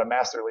business out of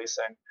master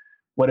leasing.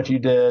 What if you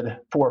did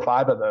 4 or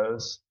 5 of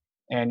those,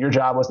 and your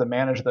job was to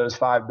manage those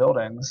 5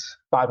 buildings,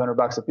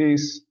 $500 a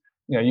piece?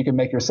 You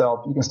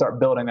can start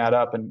building that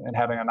up and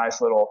having a nice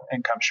little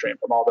income stream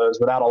from all those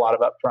without a lot of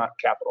upfront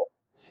capital.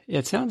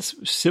 It sounds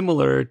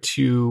similar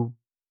to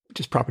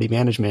just property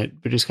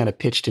management, but just kind of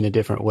pitched in a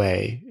different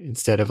way.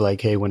 Instead of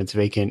like, hey, when it's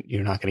vacant,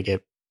 you're not going to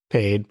get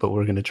paid, but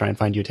we're going to try and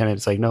find you a tenant.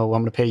 It's like, no,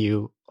 I'm going to pay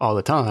you all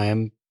the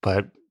time,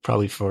 but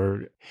probably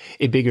for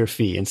a bigger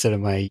fee instead of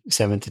my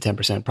 7 to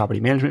 10% property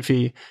management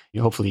fee.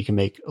 Hopefully you can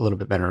make a little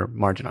bit better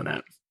margin on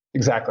that.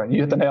 Exactly. You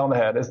hit the nail on the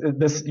head.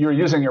 You're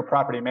using your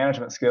property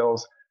management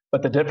skills,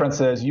 but the difference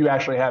is you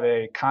actually have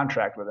a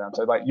contract with them.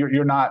 So like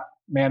you're not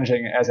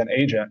managing it as an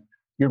agent.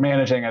 You're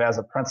managing it as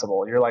a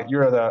principal. You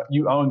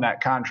own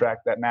that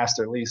contract, that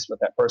master lease with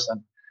that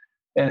person.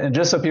 And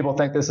just so people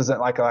think this isn't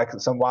like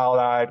some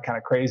wild-eyed kind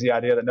of crazy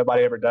idea that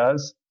nobody ever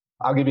does,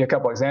 I'll give you a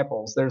couple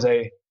examples. There's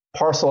a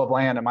parcel of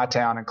land in my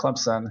town in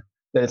Clemson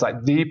that is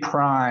like the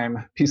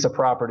prime piece of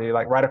property,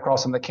 like right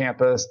across from the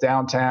campus,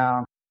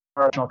 downtown.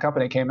 A professional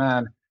company came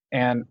in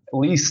and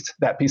leased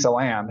that piece of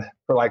land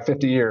for like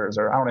 50 years,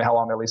 or I don't know how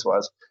long their lease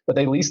was, but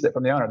they leased it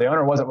from the owner. The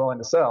owner wasn't willing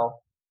to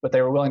sell, but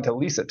they were willing to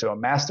lease it to him,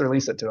 master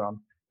lease it to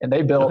him. And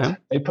they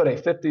put a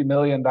 $50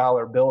 million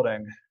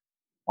building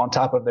on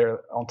top of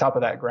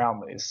that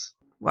ground lease.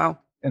 Wow.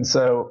 And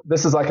so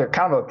this is like a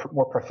kind of a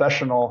more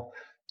professional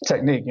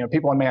technique.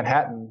 People in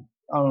Manhattan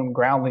own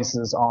ground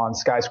leases on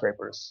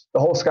skyscrapers. The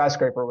whole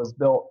skyscraper was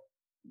built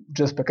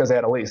just because they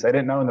had a lease. They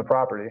didn't own the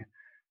property.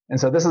 And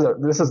so this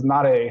is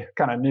not a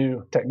kind of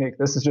new technique.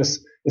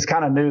 It's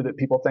kind of new that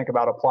people think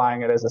about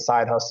applying it as a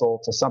side hustle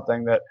to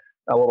something that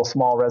a little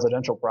small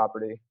residential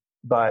property,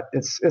 but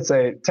it's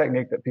a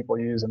technique that people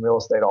use in real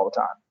estate all the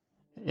time.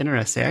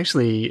 Interesting.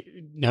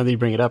 Actually, now that you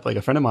bring it up, like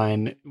a friend of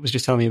mine was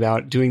just telling me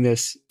about doing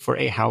this for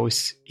a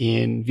house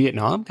in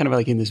Vietnam, kind of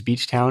like in this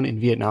beach town in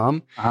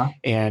Vietnam. Uh-huh.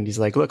 And he's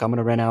like, look, I'm going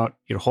to rent out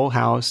your whole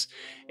house.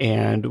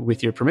 And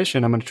with your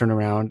permission, I'm going to turn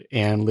around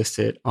and list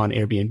it on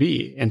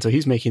Airbnb. And so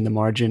he's making the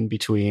margin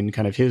between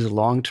kind of his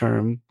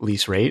long-term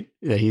lease rate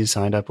that he's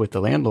signed up with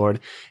the landlord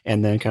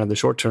and then kind of the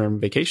short-term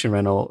vacation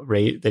rental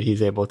rate that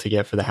he's able to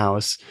get for the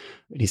house.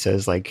 And he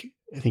says, like,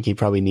 I think he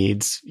probably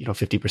needs,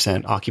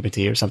 50%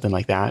 occupancy or something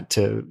like that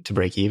to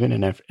break even.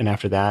 And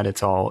after that,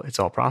 it's all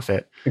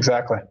profit.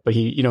 Exactly. But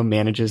he,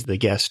 manages the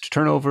guest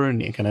turnover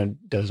and kind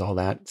of does all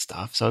that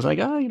stuff. So I was like,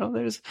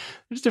 there's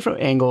different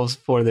angles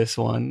for this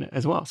one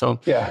as well. So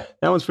yeah,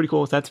 that one's pretty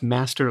cool. That's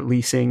master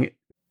leasing.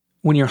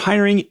 When you're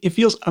hiring, it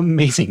feels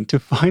amazing to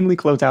finally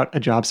close out a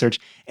job search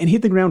and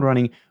hit the ground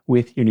running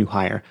with your new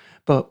hire.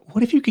 But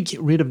what if you could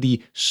get rid of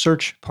the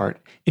search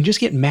part and just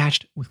get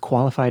matched with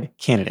qualified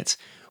candidates?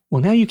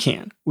 Well, now you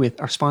can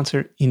with our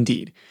sponsor,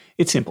 Indeed.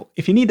 It's simple.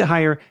 If you need to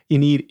hire, you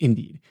need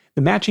Indeed.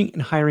 The matching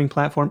and hiring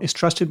platform is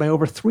trusted by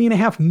over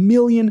 3.5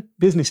 million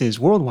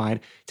businesses worldwide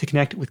to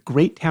connect with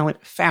great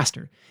talent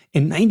faster.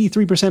 And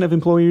 93% of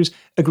employers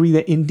agree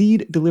that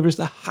Indeed delivers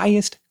the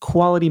highest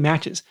quality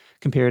matches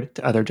compared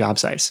to other job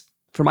sites.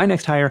 For my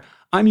next hire,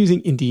 I'm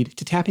using Indeed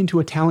to tap into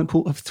a talent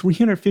pool of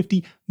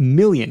 350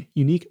 million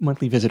unique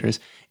monthly visitors.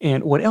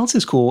 And what else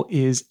is cool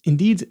is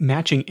Indeed's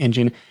matching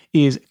engine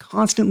is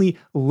constantly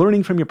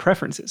learning from your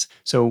preferences.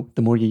 So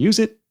the more you use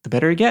it, the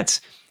better it gets.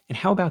 And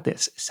how about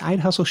this? Side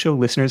Hustle Show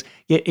listeners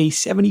get a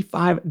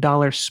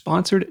 $75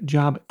 sponsored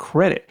job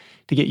credit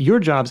to get your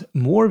jobs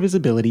more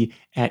visibility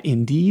at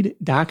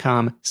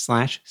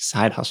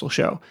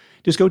Indeed.com/sidehustleshow.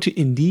 Just go to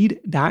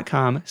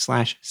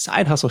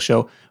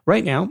Indeed.com/sidehustleshow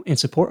right now and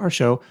support our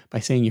show by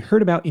saying you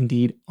heard about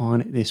Indeed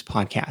on this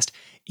podcast.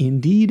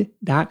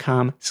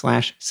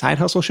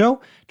 Indeed.com/sidehustleshow.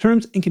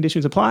 Terms and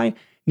conditions apply.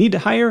 Need to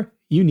hire?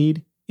 You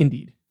need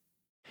Indeed.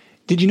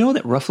 Did you know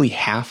that roughly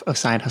half of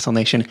Side Hustle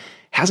Nation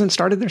hasn't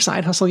started their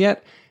side hustle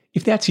yet?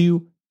 If that's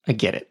you, I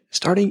get it.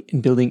 Starting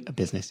and building a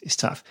business is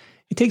tough.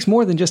 It takes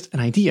more than just an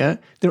idea.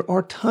 There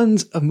are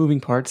tons of moving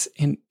parts,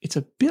 and it's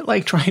a bit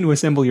like trying to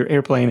assemble your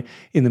airplane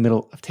in the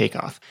middle of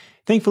takeoff.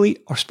 Thankfully,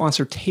 our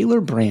sponsor, Taylor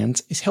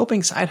Brands, is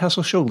helping Side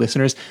Hustle Show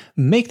listeners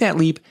make that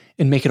leap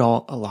and make it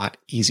all a lot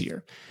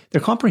easier.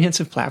 Their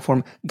comprehensive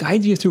platform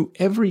guides you through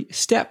every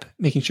step,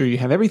 making sure you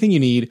have everything you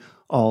need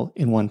all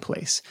in one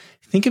place.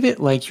 Think of it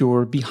like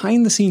your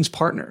behind-the-scenes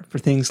partner for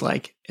things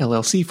like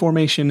LLC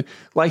formation,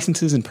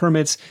 licenses and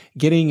permits,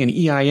 getting an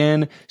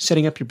EIN,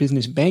 setting up your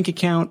business bank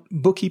account,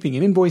 bookkeeping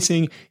and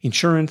invoicing,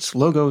 insurance,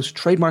 logos,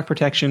 trademark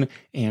protection,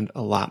 and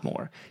a lot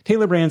more.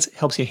 Tailor Brands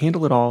helps you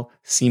handle it all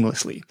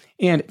seamlessly.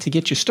 And to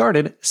get you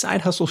started,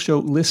 Side Hustle Show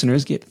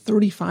listeners get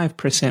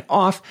 35%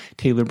 off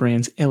Tailor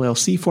Brands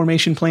LLC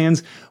formation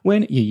plans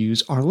when you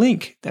use our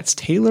link. That's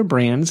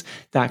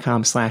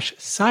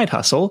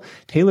tailorbrands.com/sidehustle.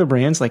 Tailor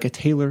Brands, like a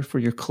tailor for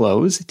your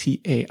clothes,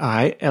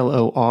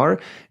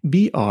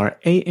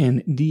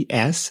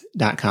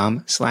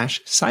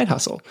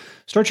 TAILORBRANDS.com/sidehustle.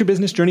 Start your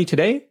business journey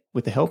today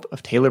with the help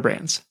of Tailor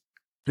Brands.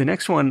 The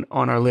next one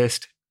on our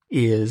list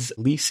is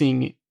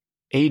leasing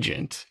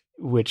agent,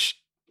 which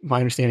my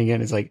understanding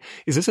again is like,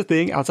 is this a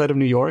thing outside of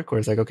New York where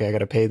it's like, okay, I got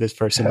to pay this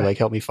person to like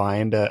help me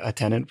find a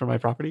tenant for my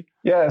property?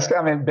 Yeah,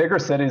 I mean, bigger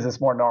cities, it's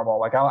more normal.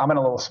 Like I'm in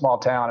a little small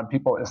town and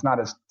it's not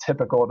as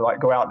typical to like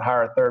go out and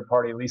hire a third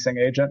party leasing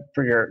agent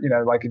for your,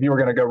 like if you were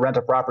going to go rent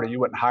a property, you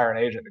wouldn't hire an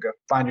agent to go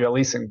find you a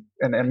leasing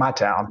in my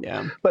town.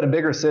 Yeah. But in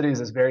bigger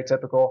cities, it's very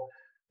typical.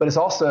 But it's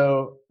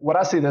also what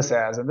I see this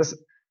as, and this,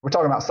 we're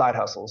talking about side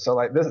hustles. So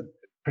like this,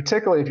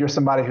 particularly if you're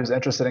somebody who's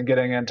interested in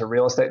getting into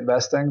real estate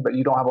investing, but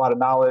you don't have a lot of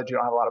knowledge, you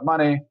don't have a lot of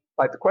money.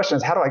 Like the question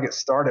is, how do I get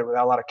started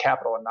without a lot of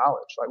capital and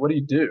knowledge? Like, what do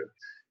you do?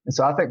 And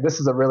so I think this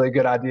is a really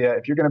good idea.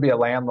 If you're going to be a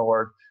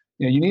landlord,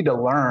 you need to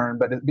learn,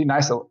 but it'd be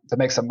nice to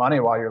make some money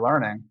while you're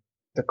learning.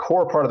 The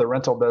core part of the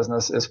rental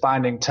business is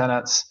finding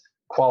tenants,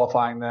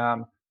 qualifying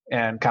them,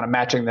 and kind of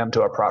matching them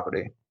to a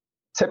property.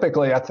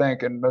 Typically, I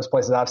think in most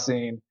places I've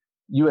seen,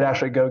 you would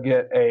actually go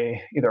get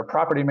either a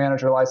property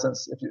manager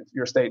license if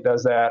your state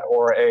does that,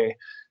 or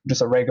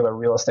just a regular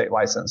real estate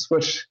license,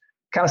 which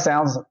kind of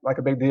sounds like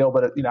a big deal,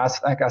 but I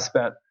think I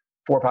spent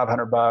 $400 or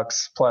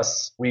 $500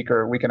 plus week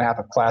or week and a half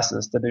of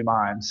classes to do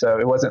mine. So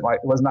it was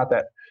not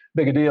that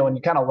big a deal. And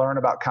you kind of learn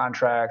about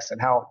contracts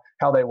and how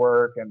they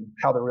work and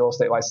how the real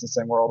estate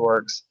licensing world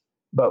works.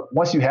 But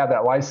once you have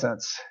that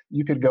license,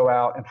 you could go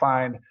out and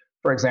find,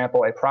 for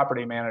example, a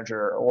property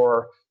manager,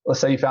 or let's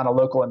say you found a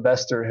local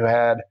investor who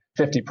had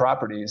 50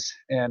 properties.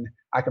 And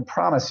I can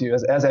promise you,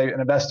 as an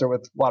investor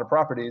with a lot of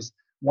properties,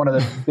 one of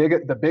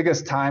the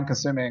biggest time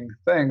consuming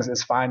things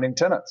is finding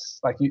tenants.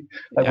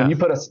 When you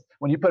put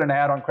an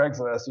ad on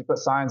Craigslist, you put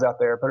signs out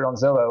there, put it on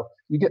Zillow,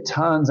 you get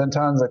tons and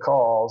tons of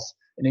calls,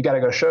 and you got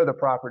to go show the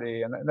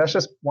property. And that's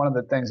just one of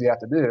the things you have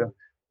to do.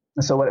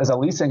 And so as a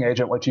leasing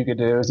agent, what you could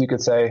do is you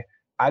could say,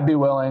 I'd be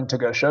willing to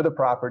go show the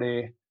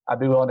property. I'd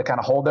be willing to kind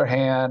of hold their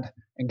hand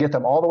and get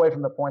them all the way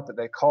from the point that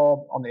they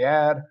called on the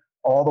ad,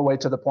 all the way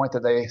to the point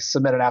that they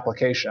submit an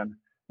application.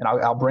 And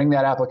I'll bring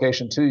that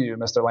application to you,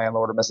 Mr.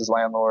 Landlord or Mrs.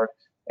 Landlord.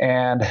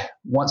 And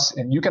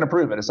you can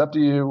approve it. It's up to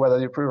you whether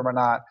you approve them or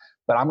not,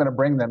 but I'm going to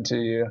bring them to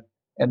you.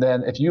 And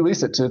then if you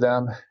lease it to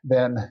them,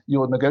 then you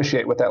will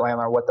negotiate with that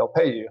landlord what they'll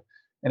pay you.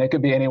 And it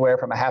could be anywhere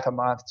from a half a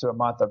month to a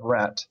month of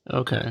rent.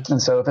 Okay.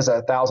 And so if it's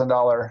a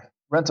 $1,000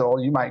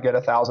 rental, you might get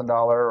 $1,000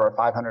 or a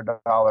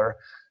 $500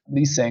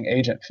 leasing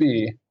agent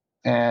fee.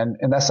 And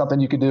that's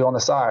something you could do on the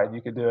side.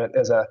 You could do it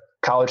as a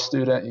college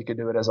student. You could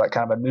do it as like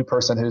kind of a new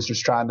person who's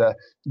just trying to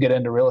get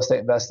into real estate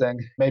investing.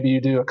 Maybe you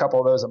do a couple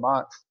of those a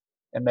month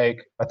and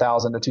make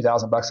 $1,000 to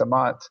 $2,000 a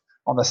month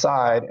on the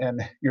side, and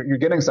you're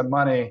getting some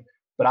money.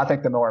 But I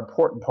think the more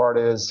important part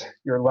is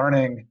you're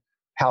learning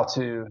how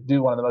to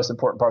do one of the most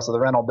important parts of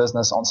the rental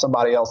business on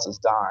somebody else's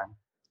dime,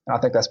 and I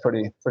think that's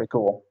pretty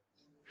cool.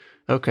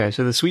 Okay,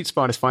 so the sweet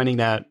spot is finding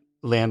that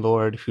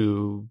landlord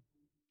who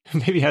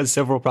maybe has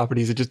several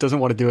properties and just doesn't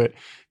want to do it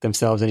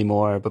themselves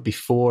anymore, but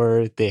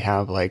before they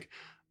have like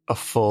a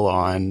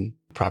full-on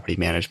property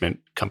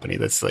management company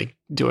that's like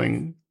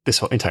doing this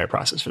whole entire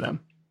process for them.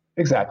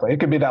 Exactly. It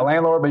could be that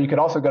landlord, but you could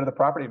also go to the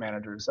property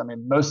managers. I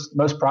mean,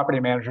 most property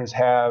managers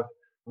have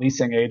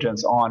leasing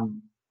agents on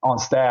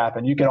staff,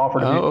 and you can offer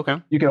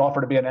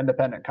to be an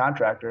independent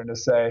contractor and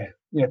just say,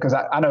 because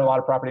I know a lot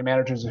of property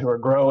managers who are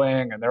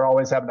growing and they're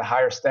always having to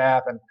hire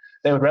staff, and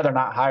they would rather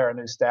not hire a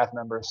new staff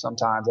member.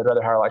 Sometimes they'd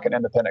rather hire like an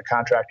independent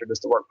contractor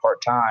just to work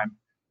part-time.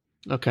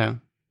 Okay.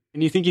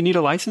 And you think you need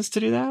a license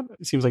to do that?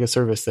 It seems like a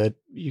service that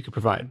you could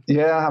provide.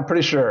 Yeah, I'm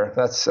pretty sure.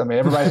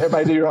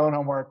 Everybody do your own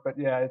homework. But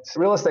yeah,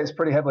 real estate's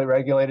pretty heavily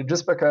regulated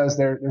just because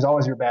there's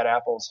always your bad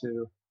apples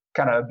who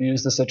kind of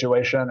abuse the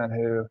situation and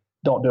who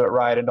don't do it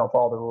right and don't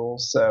follow the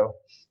rules. So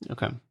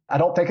okay. I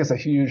don't think it's a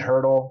huge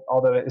hurdle,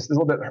 although it's a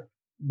little bit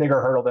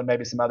bigger hurdle than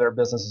maybe some other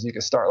businesses you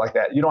could start like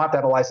that. You don't have to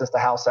have a license to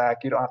house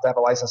hack. You don't have to have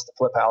a license to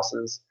flip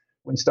houses.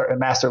 When you start in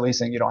master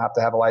leasing, you don't have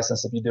to have a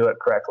license if you do it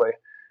correctly.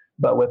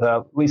 But with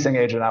a leasing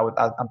agent,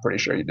 I'm pretty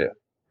sure you do.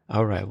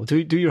 All right. Well,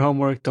 do your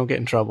homework. Don't get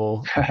in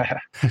trouble.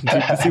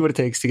 See what it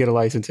takes to get a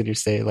license in your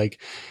state.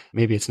 Like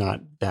maybe it's not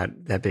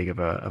that big of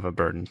a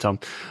burden. So,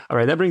 all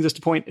right. That brings us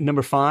to point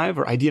number 5,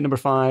 or idea number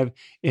 5.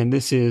 And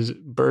this is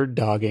bird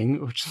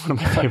dogging, which is one of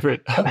my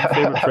favorite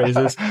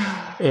phrases.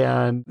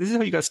 And this is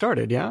how you got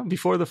started. Yeah.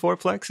 Before the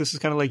fourplex, this is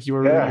kind of like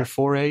your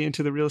foray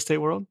into the real estate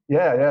world.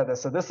 Yeah.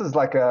 So this is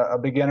like a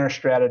beginner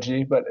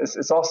strategy, but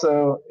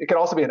it can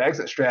also be an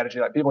exit strategy.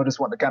 Like people just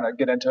want to kind of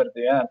get into it at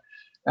the end.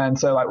 And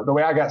so like the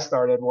way I got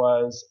started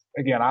was,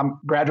 again, I'm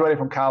graduated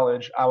from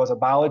college. I was a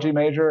biology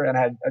major and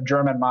had a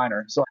German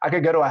minor. So I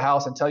could go to a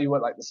house and tell you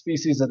what like the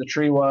species of the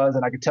tree was,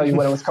 and I could tell you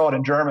what it was called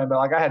in German, but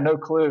like I had no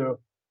clue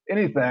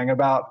anything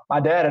about. My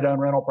dad had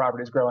owned rental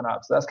properties growing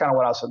up. So that's kind of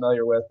what I was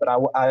familiar with, but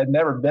I had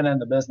never been in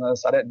the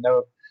business. I didn't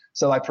know.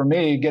 So like for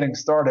me, getting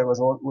started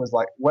was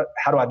like,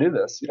 how do I do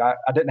this?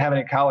 I didn't have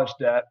any college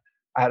debt.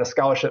 I had a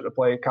scholarship to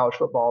play college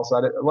football.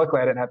 So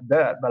luckily I didn't have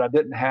debt, but I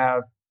didn't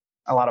have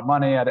a lot of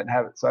money. I didn't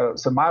have it.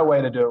 So my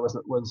way to do it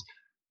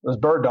was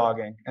bird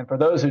dogging. And for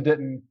those who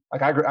didn't,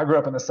 like I grew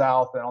up in the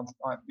South, and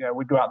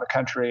we'd go out in the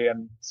country.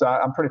 And so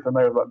I'm pretty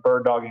familiar with what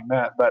bird dogging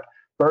meant, but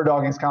bird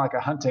dogging is kind of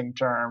like a hunting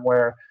term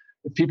where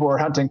if people were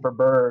hunting for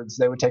birds,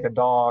 they would take a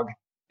dog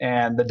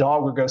and the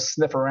dog would go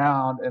sniff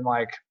around and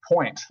like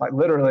point, like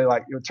literally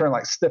like it would turn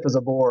like stiff as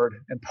a board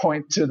and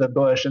point to the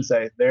bush and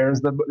say,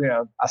 there's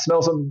I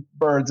smell some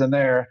birds in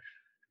there.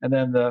 And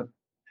then the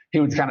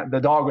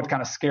dog would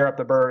kind of scare up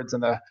the birds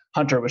and the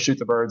hunter would shoot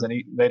the birds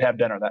and they'd have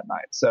dinner that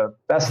night. So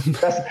that's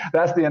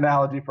the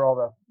analogy for all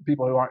the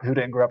people who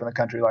didn't grow up in the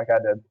country like I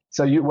did.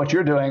 So what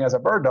you're doing as a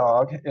bird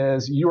dog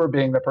is you are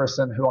being the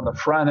person who on the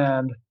front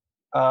end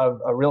of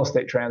a real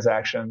estate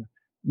transaction,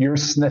 you're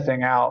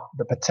sniffing out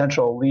the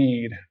potential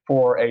lead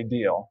for a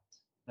deal,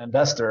 an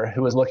investor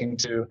who is looking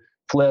to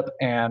flip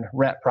and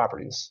rent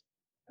properties.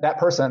 That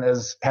person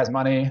has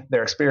money,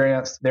 they're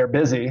experienced, they're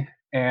busy,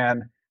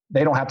 and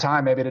they don't have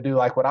time maybe to do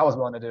like what I was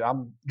willing to do.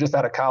 I'm just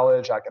out of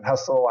college. I can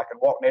hustle. I can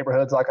walk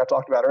neighborhoods like I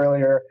talked about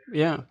earlier.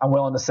 Yeah. I'm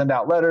willing to send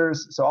out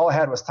letters. So all I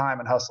had was time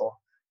and hustle.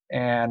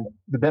 And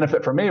the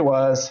benefit for me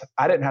was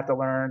I didn't have to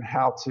learn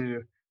how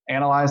to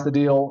analyze the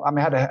deal. I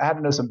mean, I had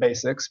to know some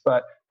basics,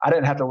 but I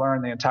didn't have to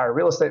learn the entire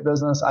real estate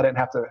business. I didn't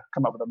have to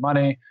come up with the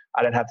money.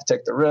 I didn't have to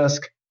take the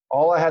risk.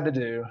 All I had to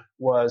do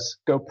was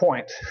go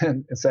point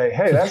and say,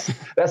 hey,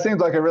 that seems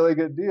like a really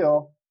good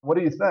deal. What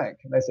do you think?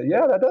 And they say,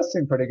 yeah, that does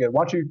seem pretty good.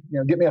 Why don't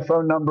you get me a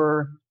phone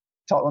number?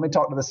 Let me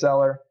talk to the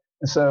seller.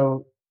 And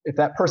so if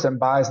that person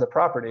buys the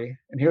property,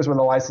 and here's where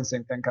the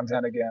licensing thing comes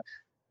in again,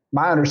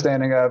 my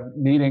understanding of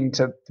needing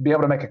to be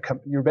able to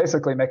you're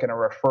basically making a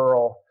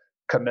referral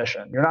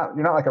commission. You're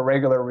not like a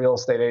regular real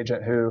estate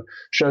agent who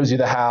shows you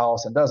the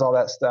house and does all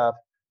that stuff.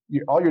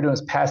 All you're doing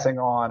is passing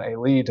on a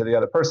lead to the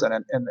other person.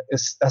 And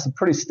that's a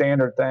pretty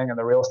standard thing in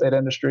the real estate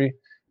industry.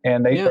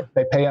 And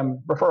they pay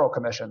them referral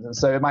commissions. And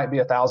so it might be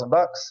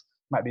 $1,000.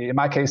 Might be, in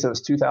my case, it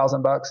was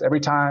 $2,000. Every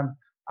time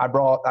I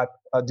brought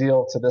a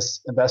deal to this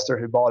investor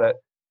who bought it,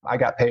 I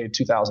got paid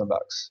 $2,000.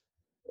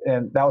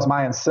 And that was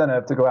my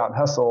incentive to go out and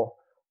hustle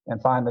and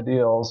find the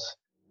deals.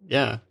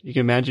 Yeah. You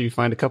can imagine you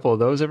find a couple of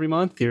those every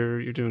month.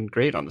 You're doing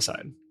great on the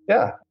side.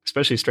 Yeah.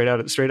 Especially straight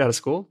out of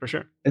school, for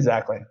sure.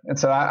 Exactly. And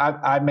so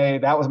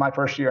that was my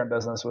first year in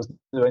business, was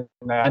doing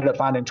that. I ended up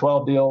finding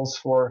 12 deals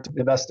for the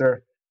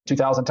investor.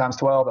 2,000 times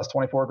 12, that's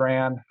 24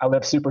 grand. I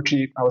lived super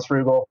cheap. I was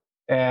frugal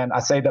and I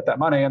saved up that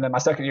money. And then my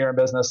second year in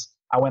business,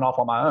 I went off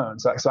on my own.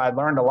 So I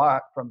learned a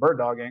lot from bird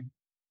dogging.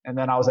 And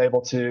then I was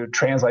able to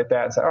translate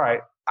that and say, all right,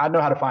 I know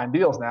how to find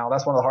deals now.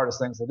 That's one of the hardest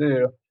things to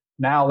do.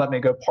 Now let me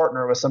go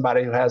partner with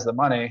somebody who has the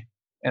money,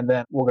 and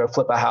then we'll go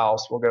flip a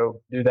house. We'll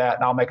go do that.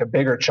 And I'll make a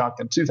bigger chunk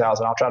than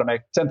 2,000. I'll try to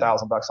make $10,000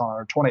 on it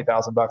or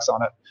 $20,000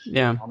 on it.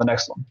 Yeah. On the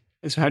next one.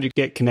 And so how'd you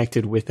get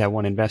connected with that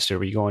one investor?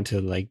 Were you going to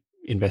like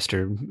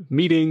investor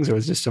meetings, or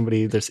was this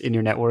somebody that's in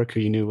your network who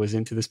you knew was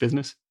into this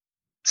business?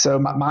 So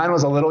mine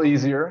was a little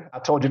easier. I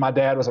told you my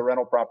dad was a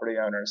rental property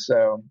owner.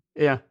 So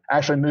yeah, I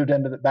actually moved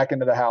back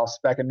into the house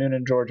back in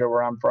Noonan, Georgia,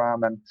 where I'm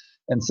from,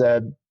 and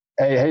said,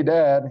 hey,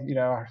 Dad,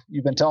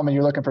 you've been telling me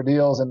you're looking for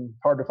deals and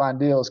hard to find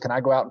deals. Can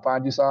I go out and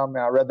find you some?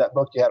 And I read that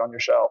book you had on your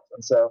shelf.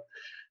 And so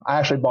I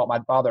actually bought my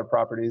father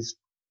properties,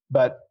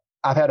 but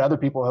I've had other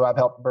people who I've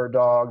helped bird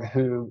dog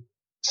who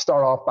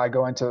start off by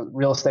going to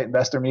real estate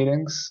investor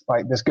meetings.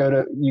 Like there's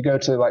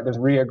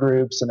RIA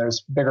groups and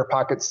there's Bigger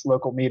Pockets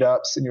local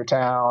meetups in your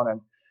town.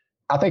 And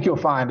I think you'll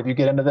find if you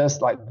get into this,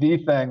 like the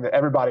thing that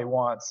everybody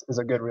wants is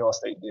a good real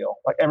estate deal.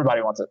 Like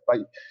everybody wants it.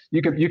 Like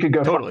you could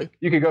go totally.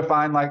 You could go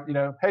find like,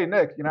 hey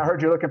Nick, I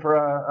heard you're looking for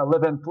a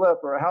live-in flip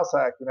or a house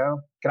hack.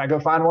 Can I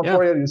go find one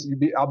for you?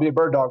 I'll be a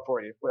bird dog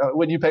for you.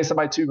 Wouldn't you pay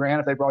somebody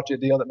 $2,000 if they brought you a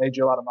deal that made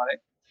you a lot of money?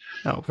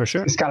 Oh, for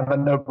sure. It's kind of a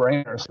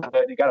no-brainer. So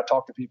you got to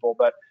talk to people,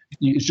 but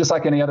it's just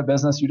like any other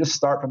business. You just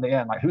start from the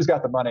end. Like who's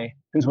got the money?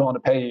 Who's willing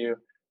to pay you?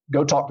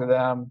 Go talk to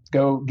them.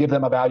 Go give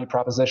them a value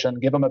proposition.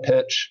 Give them a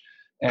pitch.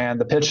 And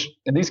the pitch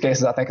in these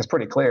cases, I think, is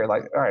pretty clear.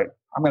 Like, all right,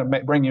 I'm going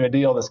to bring you a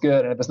deal that's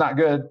good. And if it's not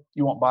good,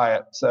 you won't buy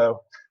it.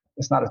 So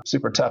it's not a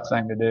super tough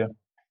thing to do.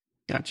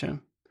 Gotcha.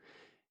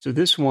 So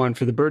this one,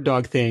 for the bird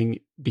dog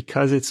thing,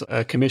 because it's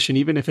a commission,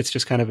 even if it's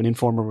just kind of an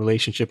informal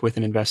relationship with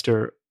an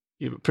investor,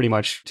 pretty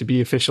much to be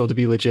official, to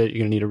be legit, you're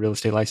going to need a real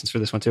estate license for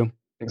this one too.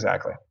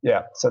 Exactly.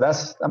 Yeah. So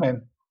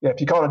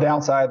if you call it a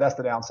downside, that's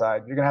the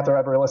downside. You're going to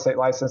have a real estate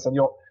license, and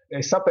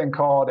there's something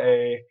called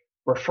a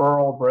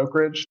referral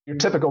brokerage. Your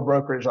typical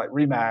brokerage like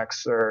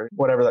Remax or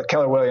whatever, like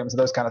Keller Williams,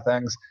 those kind of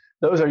things.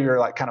 Those are your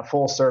like kind of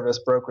full service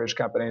brokerage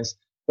companies.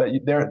 But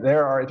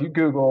there are, if you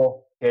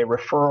Google a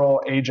referral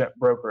agent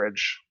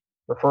brokerage,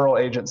 referral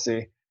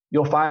agency,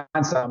 you'll find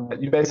some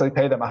that you basically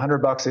pay them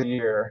 $100 a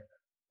year,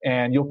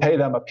 and you'll pay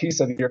them a piece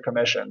of your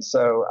commission.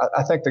 So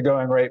I think the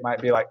going rate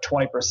might be like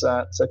 20%.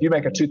 So if you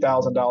make a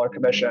 $2,000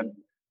 commission,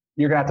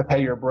 you're going to have to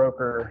pay your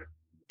broker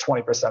 20%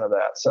 of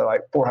that. So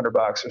like $400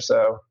 or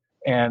so,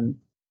 and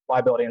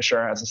liability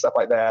insurance and stuff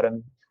like that.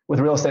 And with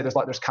real estate,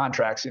 there's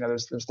contracts,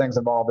 there's things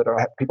involved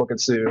that people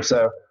could sue.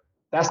 So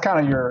that's kind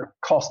of your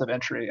cost of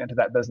entry into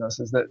that business,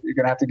 is that you're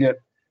going to have to get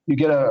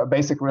a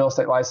basic real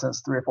estate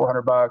license, $300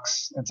 or $400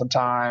 and some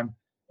time.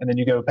 And then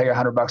you go pay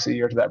 $100 a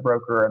year to that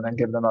broker and then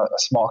give them a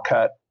small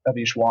cut of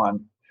each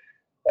one.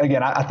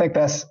 Again, I think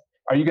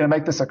are you going to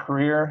make this a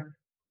career?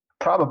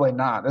 Probably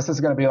not. This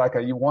is going to be like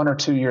a 1 or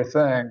 2 year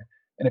thing.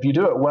 And if you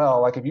do it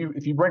well, like if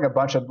you bring a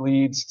bunch of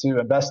leads to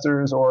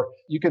investors, or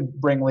you could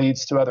bring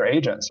leads to other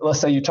agents. Let's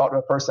say you talk to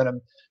a person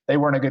and they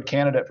weren't a good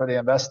candidate for the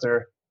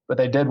investor, but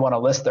they did want to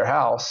list their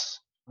house.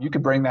 You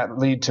could bring that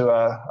lead to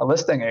a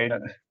listing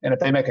agent. And if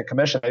they make a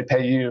commission, they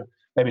pay you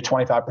maybe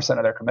 25%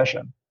 of their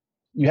commission.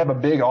 You have a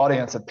big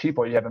audience of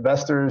people. You have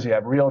investors, you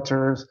have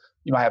realtors,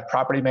 you might have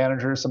property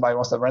managers. Somebody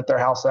wants to rent their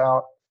house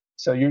out.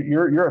 So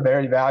you're a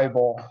very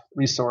valuable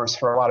resource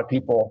for a lot of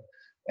people.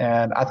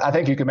 And I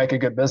think you can make a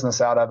good business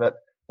out of it.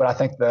 But I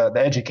think the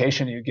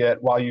education you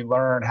get while you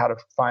learn how to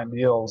find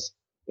deals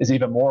is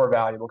even more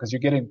valuable, because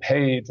you're getting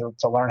paid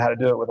to learn how to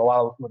do it with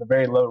a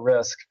very low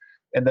risk.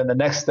 And then the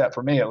next step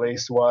for me, at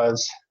least,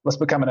 was let's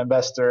become an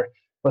investor.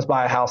 Let's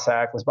buy a house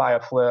hack. Let's buy a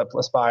flip.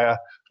 Let's buy a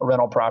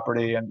rental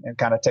property and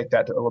kind of take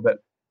that a little bit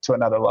to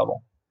another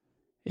level.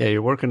 Yeah,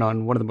 you're working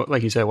on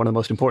like you said, one of the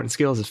most important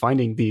skills is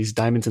finding these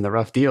diamonds in the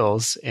rough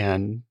deals.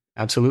 And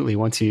absolutely,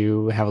 once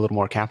you have a little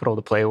more capital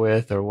to play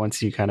with, or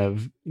once you kind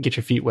of get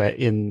your feet wet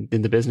in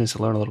the business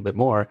and learn a little bit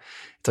more,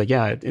 it's like,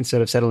 yeah,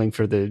 instead of settling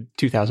for the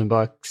 $2,000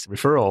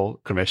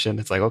 referral commission,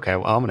 it's like, okay,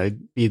 well, I'm going to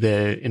be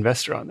the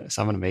investor on this.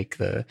 I'm going to make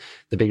the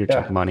bigger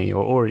chunk of money,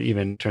 or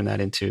even turn that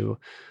into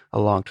a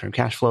long-term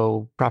cash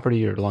flow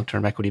property or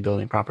long-term equity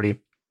building property.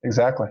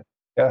 Exactly.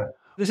 Yeah.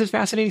 This is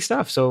fascinating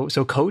stuff. So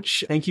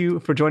Coach, thank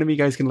you for joining me. You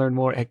guys can learn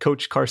more at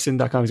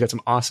coachcarson.com. He's got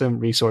some awesome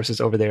resources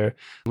over there.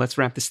 Let's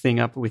wrap this thing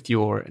up with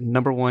your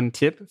number one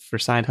tip for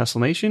Side Hustle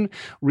Nation,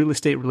 real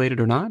estate related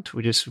or not.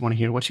 We just want to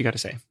hear what you got to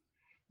say.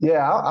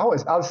 Yeah,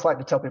 I just like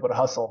to tell people to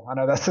hustle. I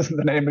know that's isn't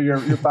the name of your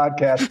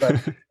podcast, but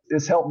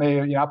it's helped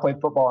me. I played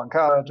football in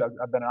college.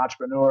 I've been an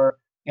entrepreneur,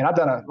 and I've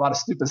done a lot of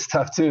stupid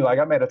stuff too. Like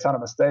I made a ton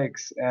of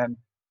mistakes, and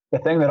the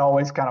thing that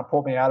always kind of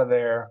pulled me out of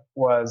there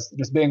was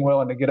just being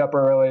willing to get up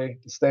early,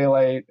 to stay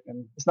late.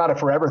 And it's not a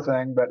forever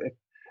thing, but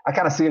I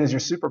kind of see it as your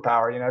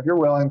superpower. If you're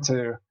willing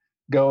to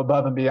go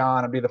above and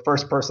beyond and be the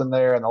first person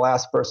there and the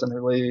last person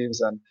who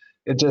leaves, and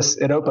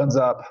it opens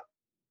up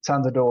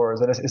tons of doors.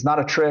 And it's not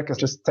a trick. It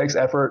just takes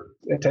effort.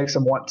 It takes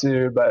some want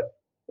to, but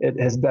it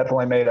has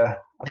definitely I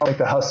think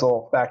the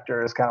hustle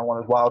factor is kind of one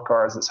of those wild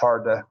cards that's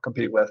hard to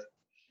compete with.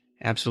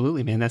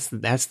 Absolutely, man. That's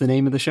the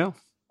name of the show.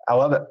 I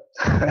love it.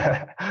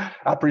 I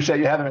appreciate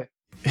you having me.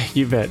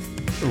 You bet.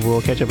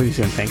 We'll catch up with you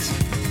soon. Thanks.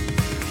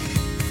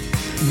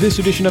 This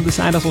edition of the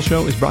Side Hustle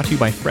Show is brought to you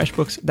by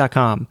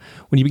FreshBooks.com.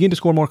 When you begin to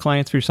score more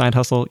clients for your side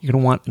hustle, you're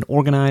going to want an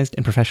organized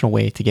and professional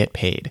way to get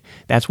paid.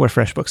 That's where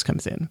FreshBooks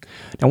comes in.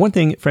 Now, one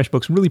thing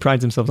FreshBooks really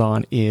prides themselves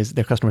on is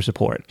their customer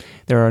support.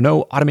 There are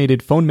no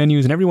automated phone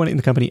menus, and everyone in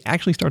the company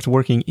actually starts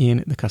working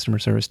in the customer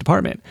service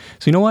department.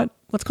 So you know what?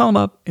 Let's call them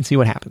up and see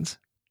what happens.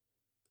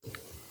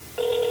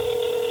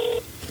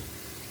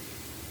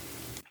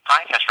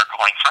 Hi, thanks for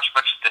calling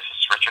FreshBooks. This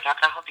is Richard. How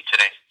can I help you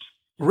today?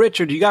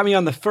 Richard, you got me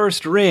on the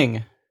first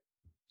ring.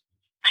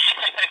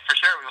 For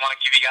sure. We want to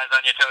keep you guys on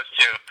your toes,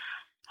 too.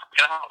 How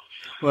can I help?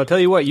 Well, I'll tell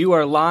you what, you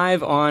are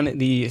live on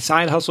the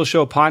Side Hustle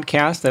Show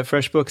podcast that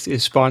FreshBooks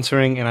is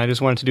sponsoring, and I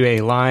just wanted to do a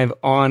live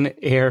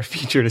on-air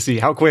feature to see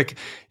how quick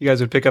you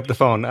guys would pick up the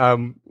phone.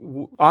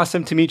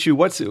 Awesome to meet you.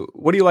 What do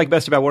you like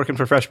best about working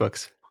for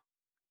FreshBooks?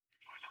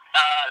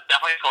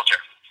 Definitely the culture.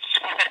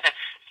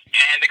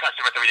 And the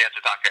customer that we get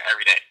to talk to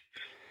every day.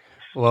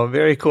 Well,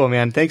 very cool,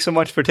 man. Thanks so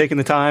much for taking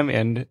the time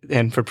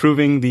and for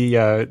proving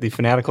the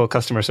fanatical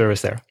customer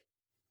service there.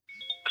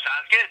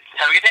 Sounds good.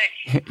 Have a good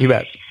day. You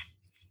bet.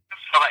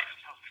 Bye-bye.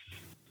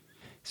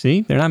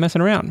 See, they're not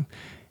messing around.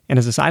 And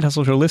as a Side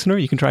Hustle Show listener,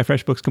 you can try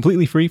FreshBooks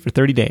completely free for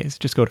 30 days.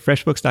 Just go to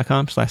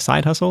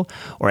freshbooks.com/sidehustle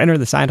or enter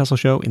the Side Hustle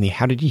Show in the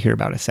How Did You Hear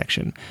About Us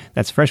section.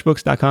 That's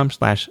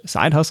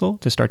freshbooks.com/sidehustle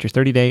to start your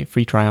 30-day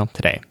free trial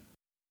today.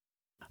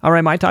 All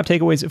right, my top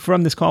takeaways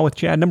from this call with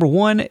Chad. Number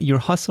one, your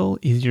hustle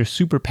is your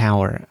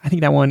superpower. I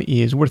think that one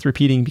is worth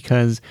repeating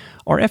because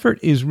our effort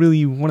is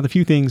really one of the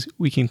few things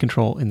we can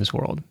control in this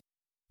world.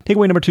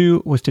 Takeaway number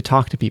two was to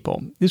talk to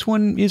people. This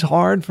one is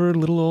hard for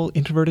little old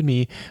introverted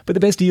me, but the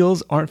best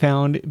deals aren't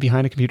found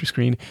behind a computer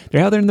screen.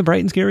 They're out there in the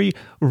bright and scary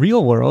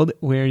real world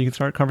where you can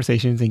start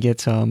conversations and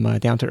get some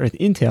down-to-earth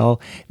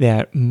intel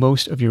that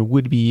most of your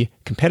would-be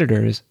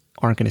competitors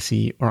aren't going to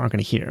see or aren't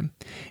going to hear.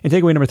 And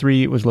takeaway number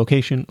 3 was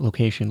location,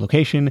 location,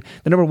 location.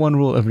 The number one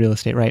rule of real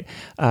estate, right?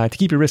 To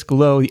keep your risk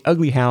low, the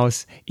ugly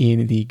house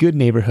in the good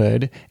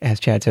neighborhood, as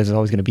Chad says, is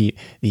always going to beat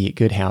the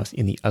good house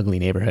in the ugly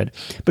neighborhood.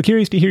 But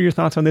curious to hear your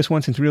thoughts on this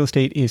one, since real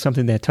estate is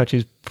something that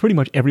touches pretty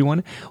much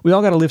everyone. We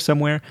all got to live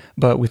somewhere,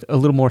 but with a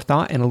little more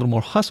thought and a little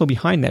more hustle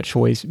behind that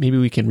choice, maybe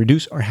we can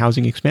reduce our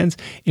housing expense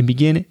and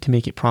begin to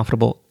make it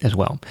profitable as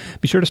well.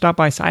 Be sure to stop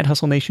by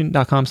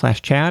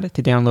sidehustlenation.com/Chad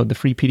to download the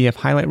free PDF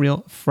highlight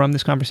reel from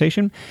this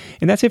conversation.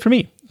 And that's it for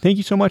me. Thank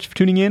you so much for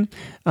tuning in.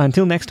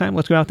 Until next time,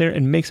 let's go out there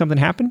and make something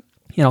happen.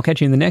 And I'll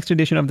catch you in the next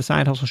edition of the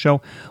Side Hustle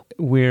Show,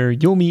 where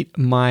you'll meet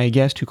my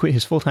guest who quit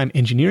his full-time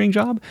engineering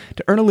job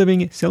to earn a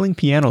living selling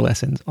piano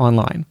lessons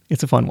online.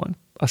 It's a fun one.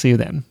 I'll see you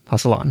then.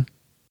 Hustle on.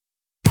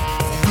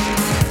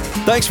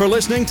 Thanks for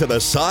listening to the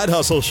Side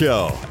Hustle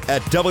Show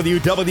at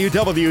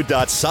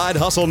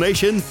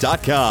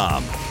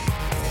www.sidehustlenation.com.